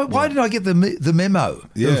 Yeah. Why didn't I get the memo?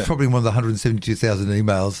 Yeah. It was probably one of the 172,000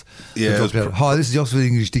 emails. Yeah. Hi, this is the Oxford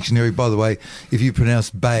English Dictionary. By the way, if you pronounce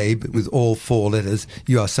babe with all 4 letters,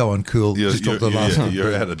 you are so uncool. Just drop the last one.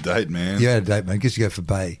 You're out of date, man. You're out of date, man. Guess you go for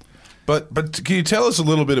bay. But can you tell us a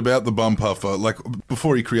little bit about the bum puffer? Like,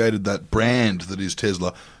 before he created that brand that is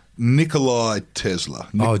Tesla, Nikolai Tesla.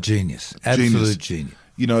 Genius. Absolute genius.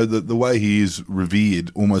 The way he is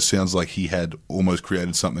revered almost sounds like he had almost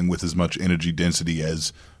created something with as much energy density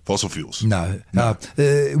as fossil fuels. No.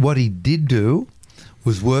 What he did do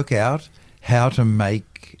was work out how to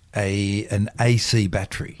make an AC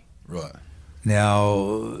battery. Right.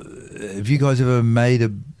 Now, have you guys ever made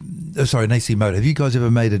an AC motor? Have you guys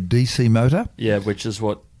ever made a DC motor? Yeah, which is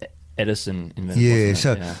what Edison invented.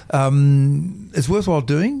 It's worthwhile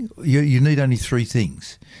doing. You need only 3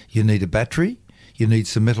 things. You need a battery, you need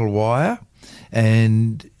some metal wire,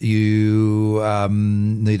 and you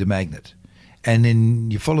need a magnet. And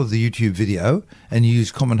then you follow the YouTube video and you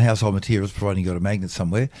use common household materials, providing you've got a magnet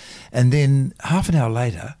somewhere. And then half an hour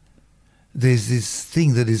later, there's this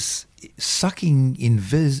thing that is sucking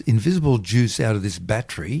invisible juice out of this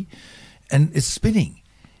battery, and it's spinning.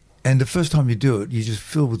 And the first time you do it, you just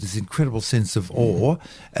feel with this incredible sense of awe.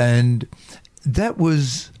 And that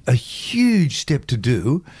was a huge step to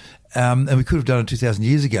do. And we could have done it 2,000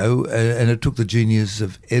 years ago. And it took the genius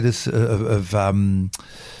of Edison,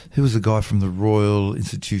 who was the guy from the Royal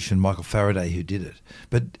Institution, Michael Faraday, who did it.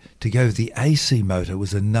 But to go with the AC motor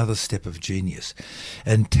was another step of genius.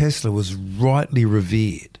 And Tesla was rightly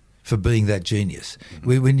revered for being that genius.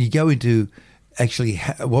 When you go into actually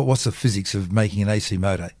what's the physics of making an AC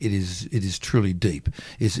motor, it is truly deep.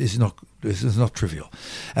 It's not trivial.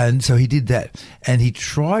 And so he did that, and he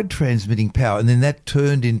tried transmitting power, and then that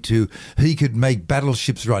turned into he could make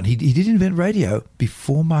battleships run. He did invent radio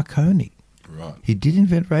before Marconi. Right. He did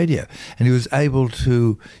invent radio, and he was able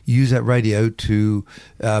to use that radio to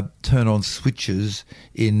turn on switches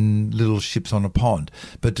in little ships on a pond.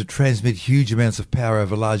 But to transmit huge amounts of power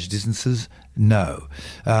over large distances, No.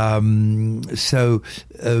 So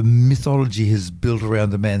mythology has built around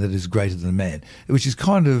the man that is greater than man, which is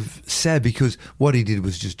kind of sad because what he did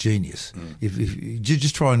was just genius. If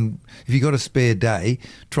you got a spare day,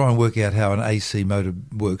 try and work out how an AC motor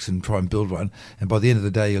works and try and build one, and by the end of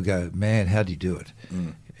the day you'll go, man, how do you do it?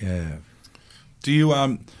 Yeah. Do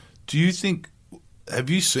you think? Have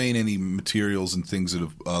you seen any materials and things that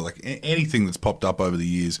have like anything that's popped up over the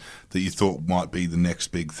years that you thought might be the next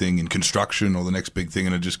big thing in construction or the next big thing,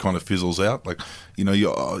 and it just kind of fizzles out? Like, you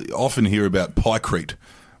often hear about pykrete,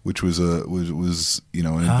 which was an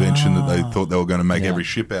invention that they thought they were going to make every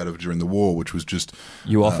ship out of during the war, which was just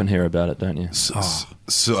you often hear about it, don't you?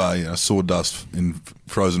 Sawdust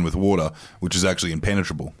frozen with water, which is actually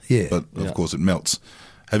impenetrable. Yeah, but of course it melts.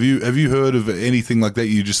 Have you heard of anything like that?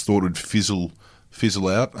 You just thought would fizzle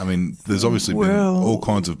out? I mean, there's obviously been all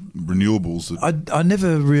kinds of renewables. I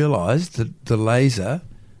never realised that the laser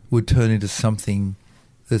would turn into something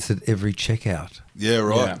that's at every checkout. Yeah,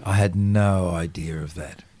 right. Yeah. I had no idea of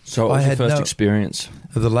that. So what was your first experience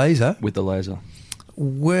of the laser? With the laser?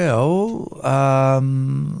 Well,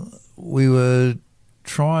 we were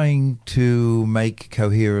trying to make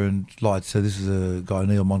coherent light. So this is a guy,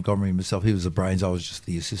 Neil Montgomery himself. He was the brains. I was just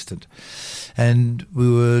the assistant. And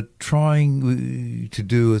we were trying to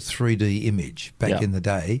do a 3D image back in the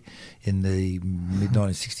day, in the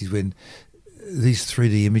mid-1960s, when these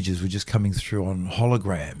 3D images were just coming through on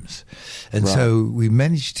holograms. And so we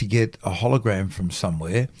managed to get a hologram from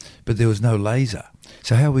somewhere, but there was no laser.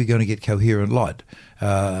 So how are we going to get coherent light?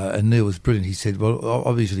 And Neil was brilliant. He said, well,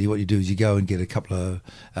 obviously what you do is you go and get a couple of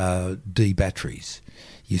D batteries.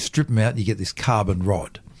 You strip them out and you get this carbon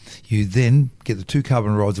rod. You then get the two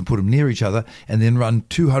carbon rods and put them near each other and then run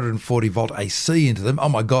 240-volt AC into them. Oh,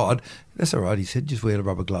 my God. That's all right, he said. Just wear the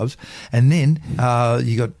rubber gloves. And then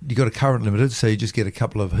you got a current limiter, so you just get a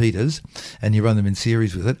couple of heaters and you run them in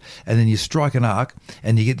series with it. And then you strike an arc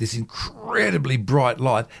and you get this incredibly bright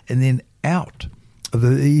light, and then out.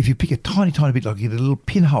 If you pick a tiny, tiny bit, like you get a little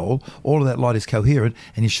pinhole, all of that light is coherent,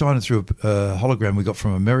 and you shine it through a hologram we got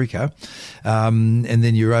from America, and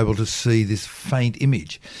then you're able to see this faint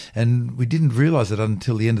image. And we didn't realise it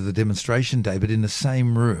until the end of the demonstration day, but in the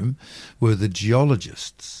same room were the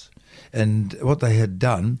geologists. And what they had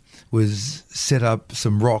done was set up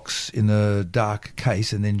some rocks in a dark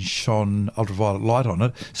case and then shone ultraviolet light on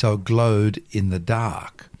it, so it glowed in the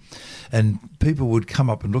dark. And people would come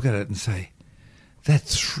up and look at it and say, that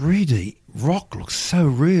 3D rock looks so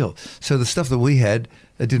real. So the stuff that we had,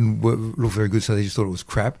 it didn't look very good, so they just thought it was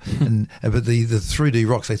crap. But the 3D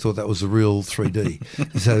rocks, they thought that was the real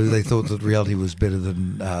 3D. So they thought that reality was better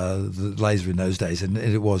than the laser in those days, and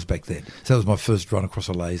it was back then. So that was my first run across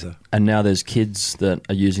a laser. And now there's kids that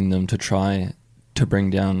are using them to try to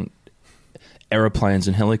bring down aeroplanes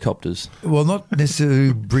and helicopters. Well, not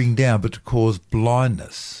necessarily bring down, but to cause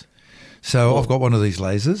blindness. So I've got one of these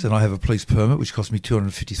lasers, and I have a police permit, which cost me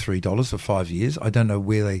 $253 for 5 years. I don't know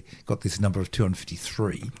where they got this number of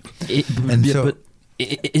 253. But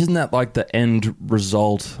isn't that like the end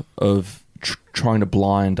result of trying to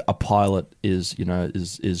blind a pilot? Is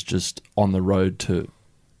just on the road to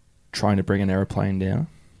trying to bring an aeroplane down?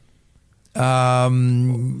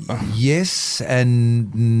 Yes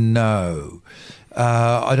and no.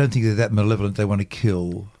 I don't think they're that malevolent. They want to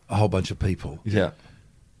kill a whole bunch of people. Yeah.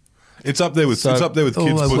 It's up there with kids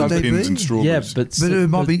putting pins in strawberries. Yeah, but it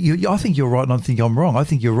might be. I think you're right, and I think I'm wrong. I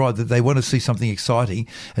think you're right that they want to see something exciting,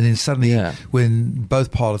 and then suddenly, when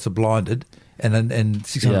both pilots are blinded and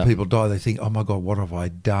 600 people die, they think, "Oh my God, what have I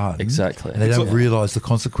done?" Exactly, and they don't realise the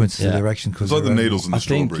consequences of their action. It's like the needles in the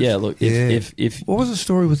strawberries. If what was the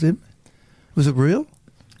story with them? Was it real?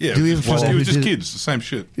 Yeah, it was just kids. The same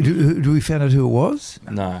shit. Do we find out who it was?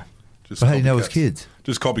 No. But how do you know it's kids?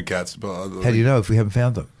 Just copycats. But how do you know if we haven't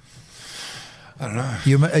found them? I don't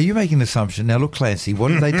know. Are you making an assumption? Now, look, Clancy, what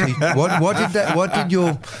did they teach? What did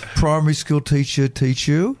your primary school teacher teach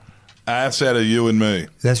you? Ass out of you and me.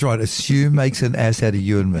 That's right. Assume makes an ass out of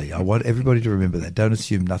you and me. I want everybody to remember that. Don't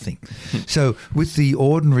assume nothing. So with the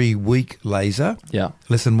ordinary weak laser,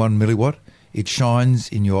 less than 1 milliwatt, it shines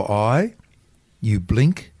in your eye, you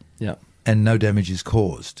blink, and no damage is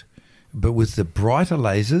caused. But with the brighter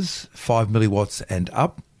lasers, 5 milliwatts and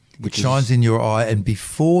up, it shines in your eye, and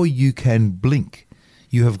before you can blink,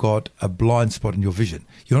 you have got a blind spot in your vision.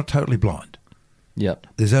 You're not totally blind. Yep.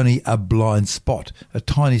 There's only a blind spot, a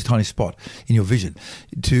tiny, tiny spot in your vision.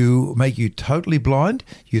 To make you totally blind,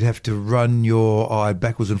 you'd have to run your eye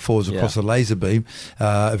backwards and forwards across a laser beam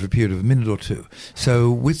over a period of a minute or two.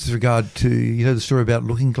 So with regard to, the story about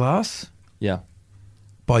Looking Glass? Yeah.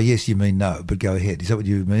 by yes you mean no, but go ahead. Is that what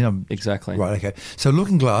you mean? Exactly. Right, okay. So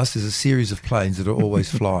Looking Glass is a series of planes that are always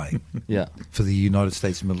flying Yeah. for the United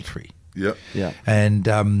States military. Yep. Yeah. And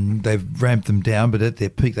they've ramped them down, but at their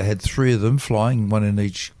peak they had 3 of them flying, one in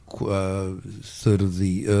each third of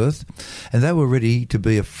the Earth, and they were ready to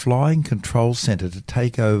be a flying control centre to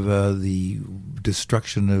take over the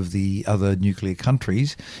destruction of the other nuclear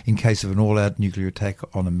countries in case of an all-out nuclear attack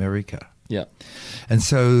on America. Yeah. And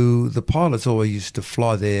so the pilots always used to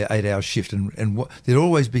fly their 8-hour shift, and there'd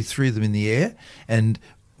always be 3 of them in the air, and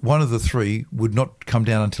one of the 3 would not come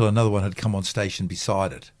down until another one had come on station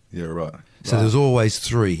beside it. Yeah, right. So there was always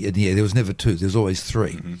 3 in the air. There was never 2. There was always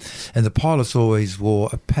 3. Mm-hmm. And the pilots always wore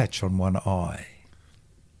a patch on one eye.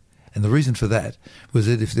 And the reason for that was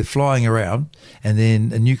that if they're flying around and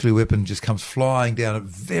then a nuclear weapon just comes flying down at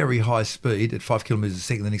very high speed at 5 kilometres a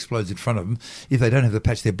second and explodes in front of them, if they don't have the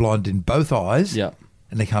patch, they're blinded in both eyes. Yeah.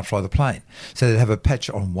 And they can't fly the plane. So they'd have a patch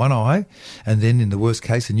on one eye, and then in the worst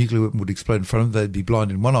case, a nuclear weapon would explode in front of them. They'd be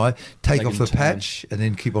blind in one eye, take off the patch, and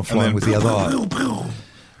then keep on flying with the other eye.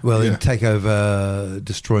 Well, then take over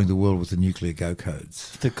destroying the world with the nuclear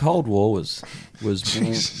go-codes. The Cold War was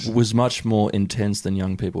much more intense than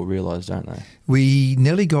young people realise, don't they? We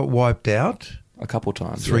nearly got wiped out. A couple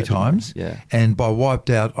times. 3 times. Yeah. And by wiped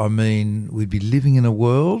out, I mean we'd be living in a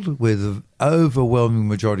world where the overwhelming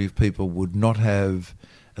majority of people would not have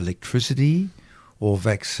electricity or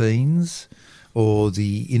vaccines or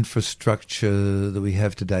the infrastructure that we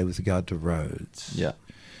have today with regard to roads. Yeah.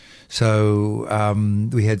 So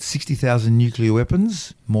we had 60,000 nuclear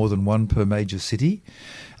weapons, more than one per major city,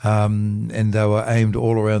 and they were aimed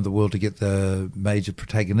all around the world to get the major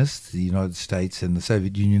protagonists, the United States and the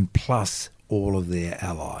Soviet Union, plus all of their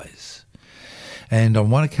allies. And on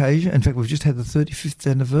one occasion, in fact, we've just had the 35th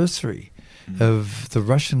anniversary of the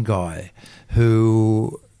Russian guy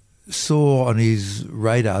who saw on his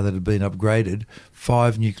radar that had been upgraded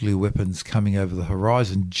 5 nuclear weapons coming over the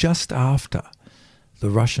horizon just after the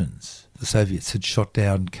Russians, the Soviets, had shot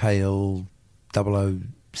down KL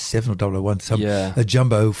 007 or 001, a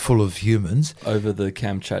jumbo full of humans. Over the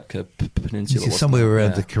Kamchatka Peninsula. Somewhere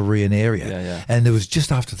around the Korean area. Yeah. And it was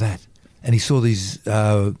just after that. And he saw these,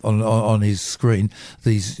 on his screen,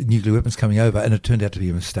 these nuclear weapons coming over, and it turned out to be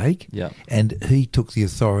a mistake. Yeah. And he took the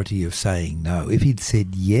authority of saying no. If he'd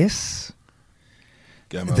said yes,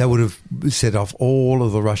 that would have set off all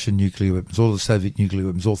of the Russian nuclear weapons, all the Soviet nuclear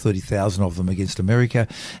weapons, all 30,000 of them against America,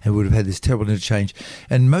 and would have had this terrible interchange.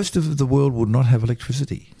 And most of the world would not have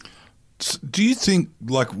electricity. Do you think,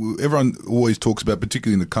 like everyone always talks about,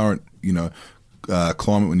 particularly in the current,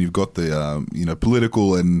 climate, when you've got the,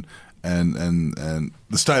 political and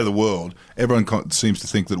the state of the world, everyone seems to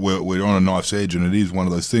think that we're on a knife's edge, and it is one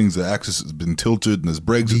of those things. The axis has been tilted, and there's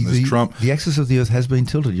Brexit, and there's Trump. The axis of the Earth has been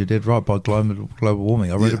tilted. You're dead right, by global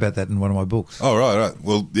warming. I read about that in one of my books. Oh, right.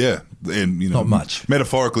 Well, yeah, and not much,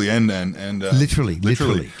 metaphorically and literally. But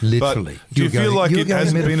do you feel like it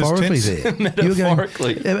hasn't been as tense? There.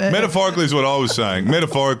 Metaphorically is what I was saying.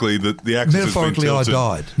 Metaphorically, the axis metaphorically has been tilted.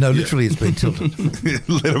 I died. No, literally, it's been tilted.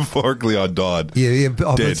 Metaphorically, I died. Yeah.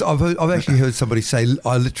 I've actually heard somebody say,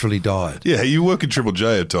 "I literally died." Yeah, you work in Triple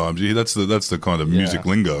J at times. That's the kind of music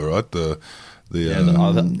lingo, right?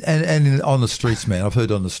 And on the streets, man. I've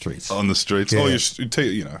heard on the streets. On the streets. Yeah.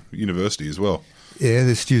 Oh, university as well. Yeah,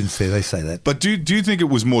 there's students there. They say that. But do you think it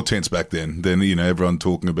was more tense back then than everyone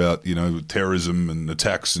talking about terrorism and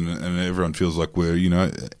attacks and everyone feels like we're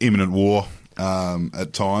imminent war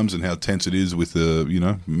at times, and how tense it is with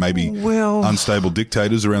maybe unstable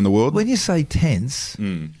dictators around the world? When you say tense,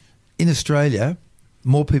 in Australia,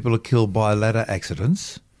 more people are killed by ladder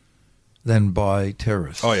accidents than by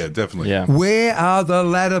terrorists. Oh yeah, definitely. Yeah. Where are the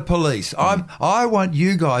ladder police? I want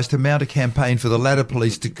you guys to mount a campaign for the ladder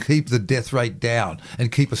police to keep the death rate down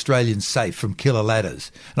and keep Australians safe from killer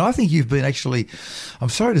ladders. And I think you've been I'm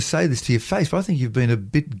sorry to say this to your face, but I think you've been a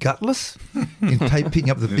bit gutless in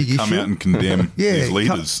picking up the big issue. Come out and condemn these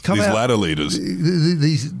leaders, these ladder leaders.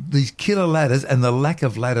 These killer ladders and the lack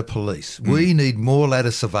of ladder police. We need more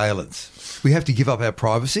ladder surveillance. We have to give up our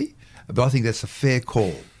privacy, but I think that's a fair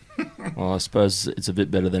call. Well, I suppose it's a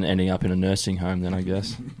bit better than ending up in a nursing home then, I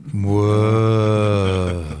guess.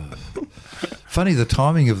 Whoa. Funny, the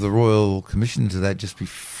timing of the Royal Commission to that just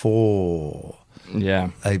before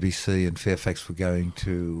ABC and Fairfax were going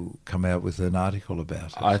to come out with an article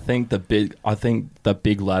about it. I think the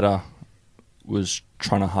big ladder was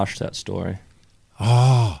trying to hush that story.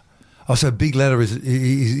 Oh, so Big Ladder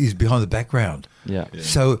is behind the background. Yeah.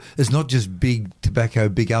 So it's not just big tobacco,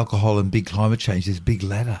 big alcohol, and big climate change. There's Big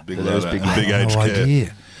Ladder. Big Ladder, big and big aged care.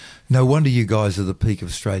 Idea. No wonder you guys are the peak of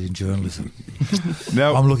Australian journalism.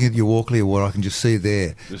 Now I'm looking at your Walkley Award. I can just see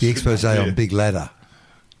there the expose on Big Ladder.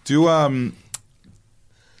 Do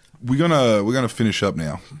we're gonna finish up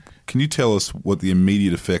now. Can you tell us what the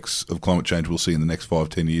immediate effects of climate change we'll see in the next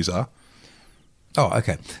 5-10 years are? Oh,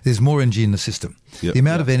 okay. There's more energy in the system. Yep. The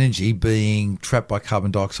amount of energy being trapped by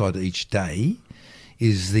carbon dioxide each day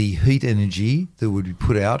is the heat energy that would be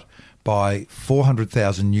put out by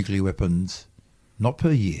 400,000 nuclear weapons, not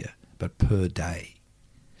per year, but per day.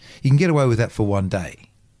 You can get away with that for one day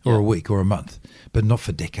or a week or a month, but not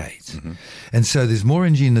for decades. Mm-hmm. And so there's more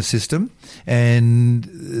energy in the system, and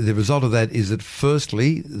the result of that is that,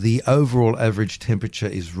 firstly, the overall average temperature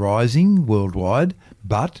is rising worldwide,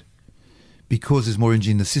 but because there's more energy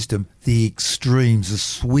in the system, the extremes, the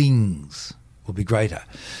swings, will be greater.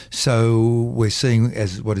 So we're seeing,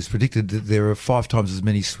 as what is predicted, that there are 5 times as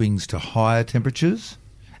many swings to higher temperatures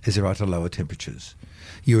as there are to lower temperatures.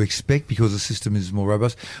 You expect, because the system is more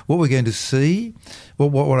robust. What we're going to see,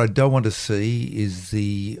 what I don't want to see is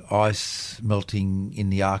the ice melting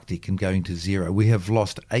in the Arctic and going to zero. We have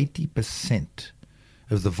lost 80%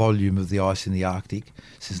 of the volume of the ice in the Arctic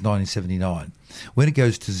since 1979. When it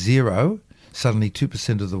goes to zero, suddenly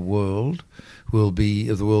 2% of the world will be,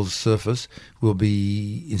 of the world's surface, will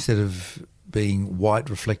be, instead of being white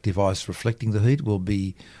reflective ice reflecting the heat, will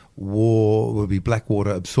be black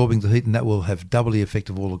water absorbing the heat, and that will have double the effect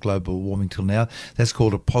of all the global warming till now. That's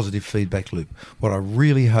called a positive feedback loop. What I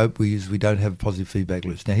really hope we don't have positive feedback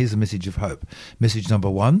loops. Now, here's a message of hope. Message number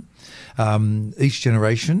 1, each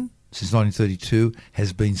generation since 1932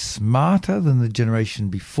 has been smarter than the generation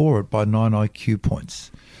before it by 9 IQ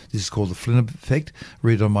points. This is called the Flynn effect.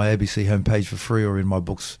 Read it on my ABC homepage for free or in my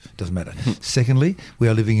books. Doesn't matter. Secondly, we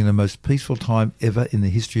are living in the most peaceful time ever in the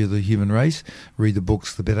history of the human race. Read the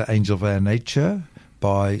books The Better Angel of Our Nature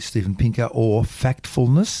by Steven Pinker or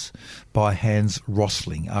Factfulness by Hans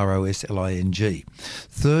Rosling, Rosling.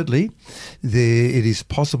 Thirdly, it is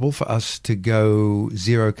possible for us to go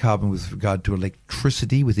zero carbon with regard to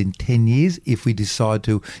electricity within 10 years if we decide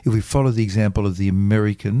to, if we follow the example of the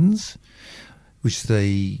Americans, which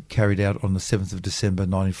they carried out on the 7th of December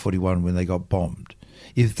 1941 when they got bombed.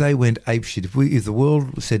 If they went apeshit, if the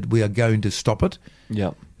world said we are going to stop it,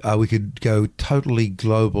 we could go totally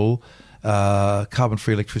global,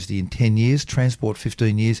 carbon-free electricity in 10 years, transport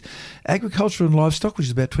 15 years. Agriculture and livestock, which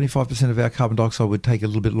is about 25% of our carbon dioxide, would take a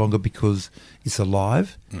little bit longer because it's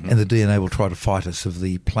alive, and the DNA will try to fight us of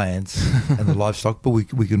the plants and the livestock, but we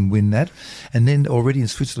can win that. And then already in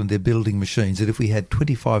Switzerland, they're building machines that if we had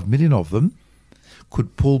 25 million of them,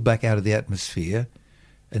 could pull back out of the atmosphere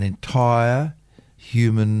an entire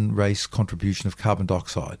human race contribution of carbon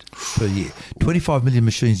dioxide per year. 25 million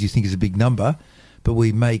machines you think is a big number, but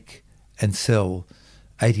we make and sell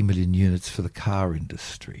 80 million units for the car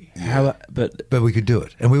industry. But we could do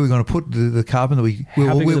it. And where we're going to put the carbon that we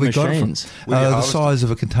got it from? The size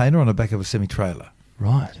of a container on the back of a semi-trailer.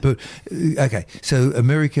 Right. But, okay, so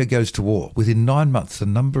America goes to war. Within 9 months, the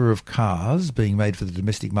number of cars being made for the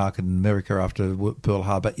domestic market in America after Pearl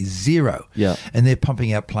Harbor is zero. Yeah. And they're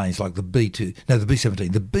pumping out planes like the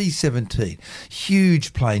B-17. The B-17,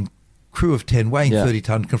 huge plane, crew of 10, weighing 30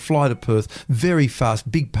 tonne, can fly to Perth, very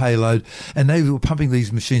fast, big payload. And they were pumping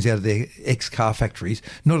these machines out of their ex-car factories,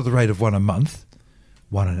 not at the rate of 1 a month,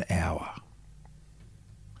 1 an hour.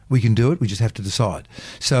 We can do it. We just have to decide.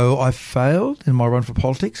 So I failed in my run for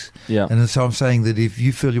politics. Yeah. And so I'm saying that if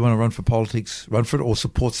you feel you want to run for politics, run for it or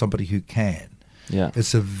support somebody who can. Yeah.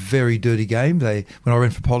 It's a very dirty game. When I ran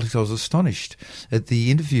for politics, I was astonished at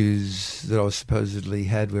the interviews that I supposedly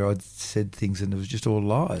had where I'd said things and it was just all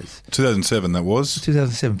lies. 2007, that was?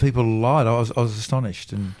 2007. People lied. I was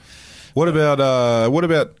astonished. And What about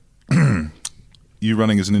you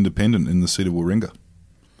running as an independent in the seat of Warringah?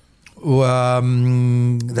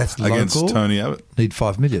 That's local. Against Tony Abbott. Need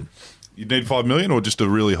 5 million. You'd need 5 million or just a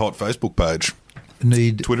really hot Facebook page?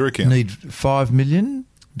 Twitter account? Need $5 million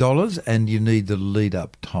and you need the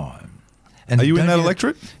lead-up time. And are you in that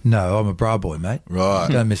electorate? No, I'm a bra boy, mate. Right.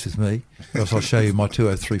 Don't mess with me, else I'll show you my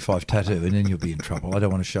 2035 tattoo and then you'll be in trouble. I don't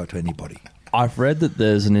want to show it to anybody. I've read that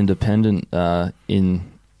there's an independent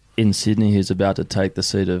in Sydney who's about to take the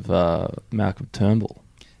seat of Malcolm Turnbull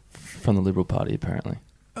from the Liberal Party, apparently.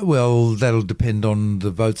 Well, that'll depend on the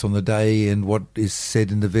votes on the day and what is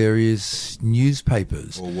said in the various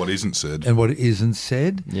newspapers. Or what isn't said. And what isn't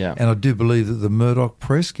said. Yeah. And I do believe that the Murdoch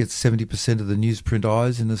press gets 70% of the newsprint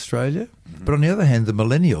eyes in Australia. Mm-hmm. But on the other hand, the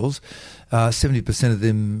millennials, 70% of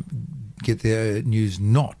them get their news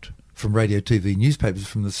not from radio, TV, newspapers,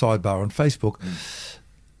 from the sidebar on Facebook.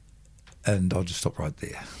 And I'll just stop right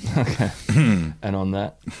there. Okay. And on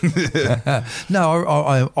that? No,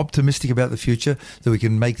 I'm optimistic about the future, that we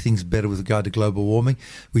can make things better with regard to global warming.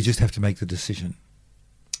 We just have to make the decision.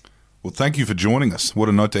 Well, thank you for joining us. What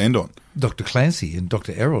a note to end on. Dr. Clancy and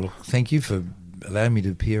Dr. Errol, thank you for allowing me to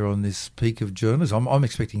appear on this peak of journalism. I'm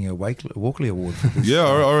expecting a Walkley Award for this. Yeah,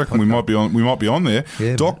 I reckon we might be on there.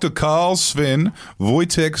 Yeah, Dr. Karl Sven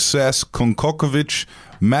Wojtek Sas Konkokovic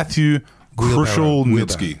Matthew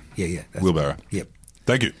Kruzelnicki. Yeah. Wheelbarrow. Yep.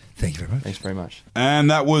 Thank you. Thank you very much. Thanks very much. And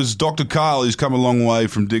that was Dr. Karl. He's come a long way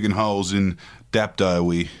from digging holes in Dapto,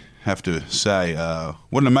 we have to say.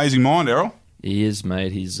 What an amazing mind, Errol. He is,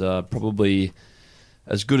 mate. He's probably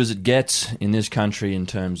as good as it gets in this country in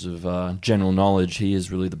terms of general knowledge. He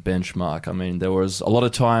is really the benchmark. I mean, there was a lot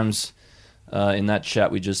of times in that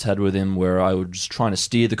chat we just had with him where I was trying to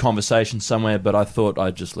steer the conversation somewhere, but I thought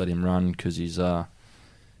I'd just let him run because he's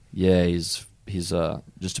just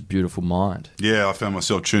a beautiful mind. Yeah, I found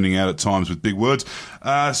myself tuning out at times with big words.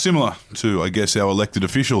 Similar to, I guess, our elected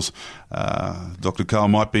officials. Dr. Karl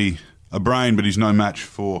might be a brain, but he's no match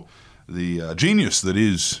for the genius that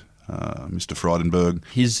is Mr. Frydenberg.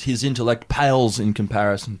 His intellect pales in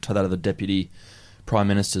comparison to that of the Deputy Prime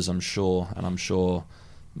Ministers, I'm sure, and I'm sure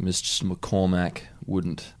Mr. McCormack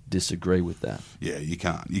wouldn't disagree with that. Yeah, you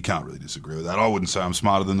can't really disagree with that. I wouldn't say I'm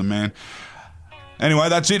smarter than the man. Anyway,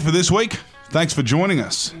 that's it for this week. Thanks for joining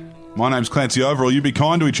us. My name's Clancy Overall. You be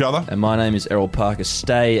kind to each other. And my name is Errol Parker.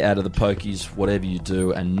 Stay out of the pokies, whatever you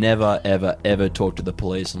do, and never, ever, ever talk to the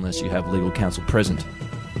police unless you have legal counsel present.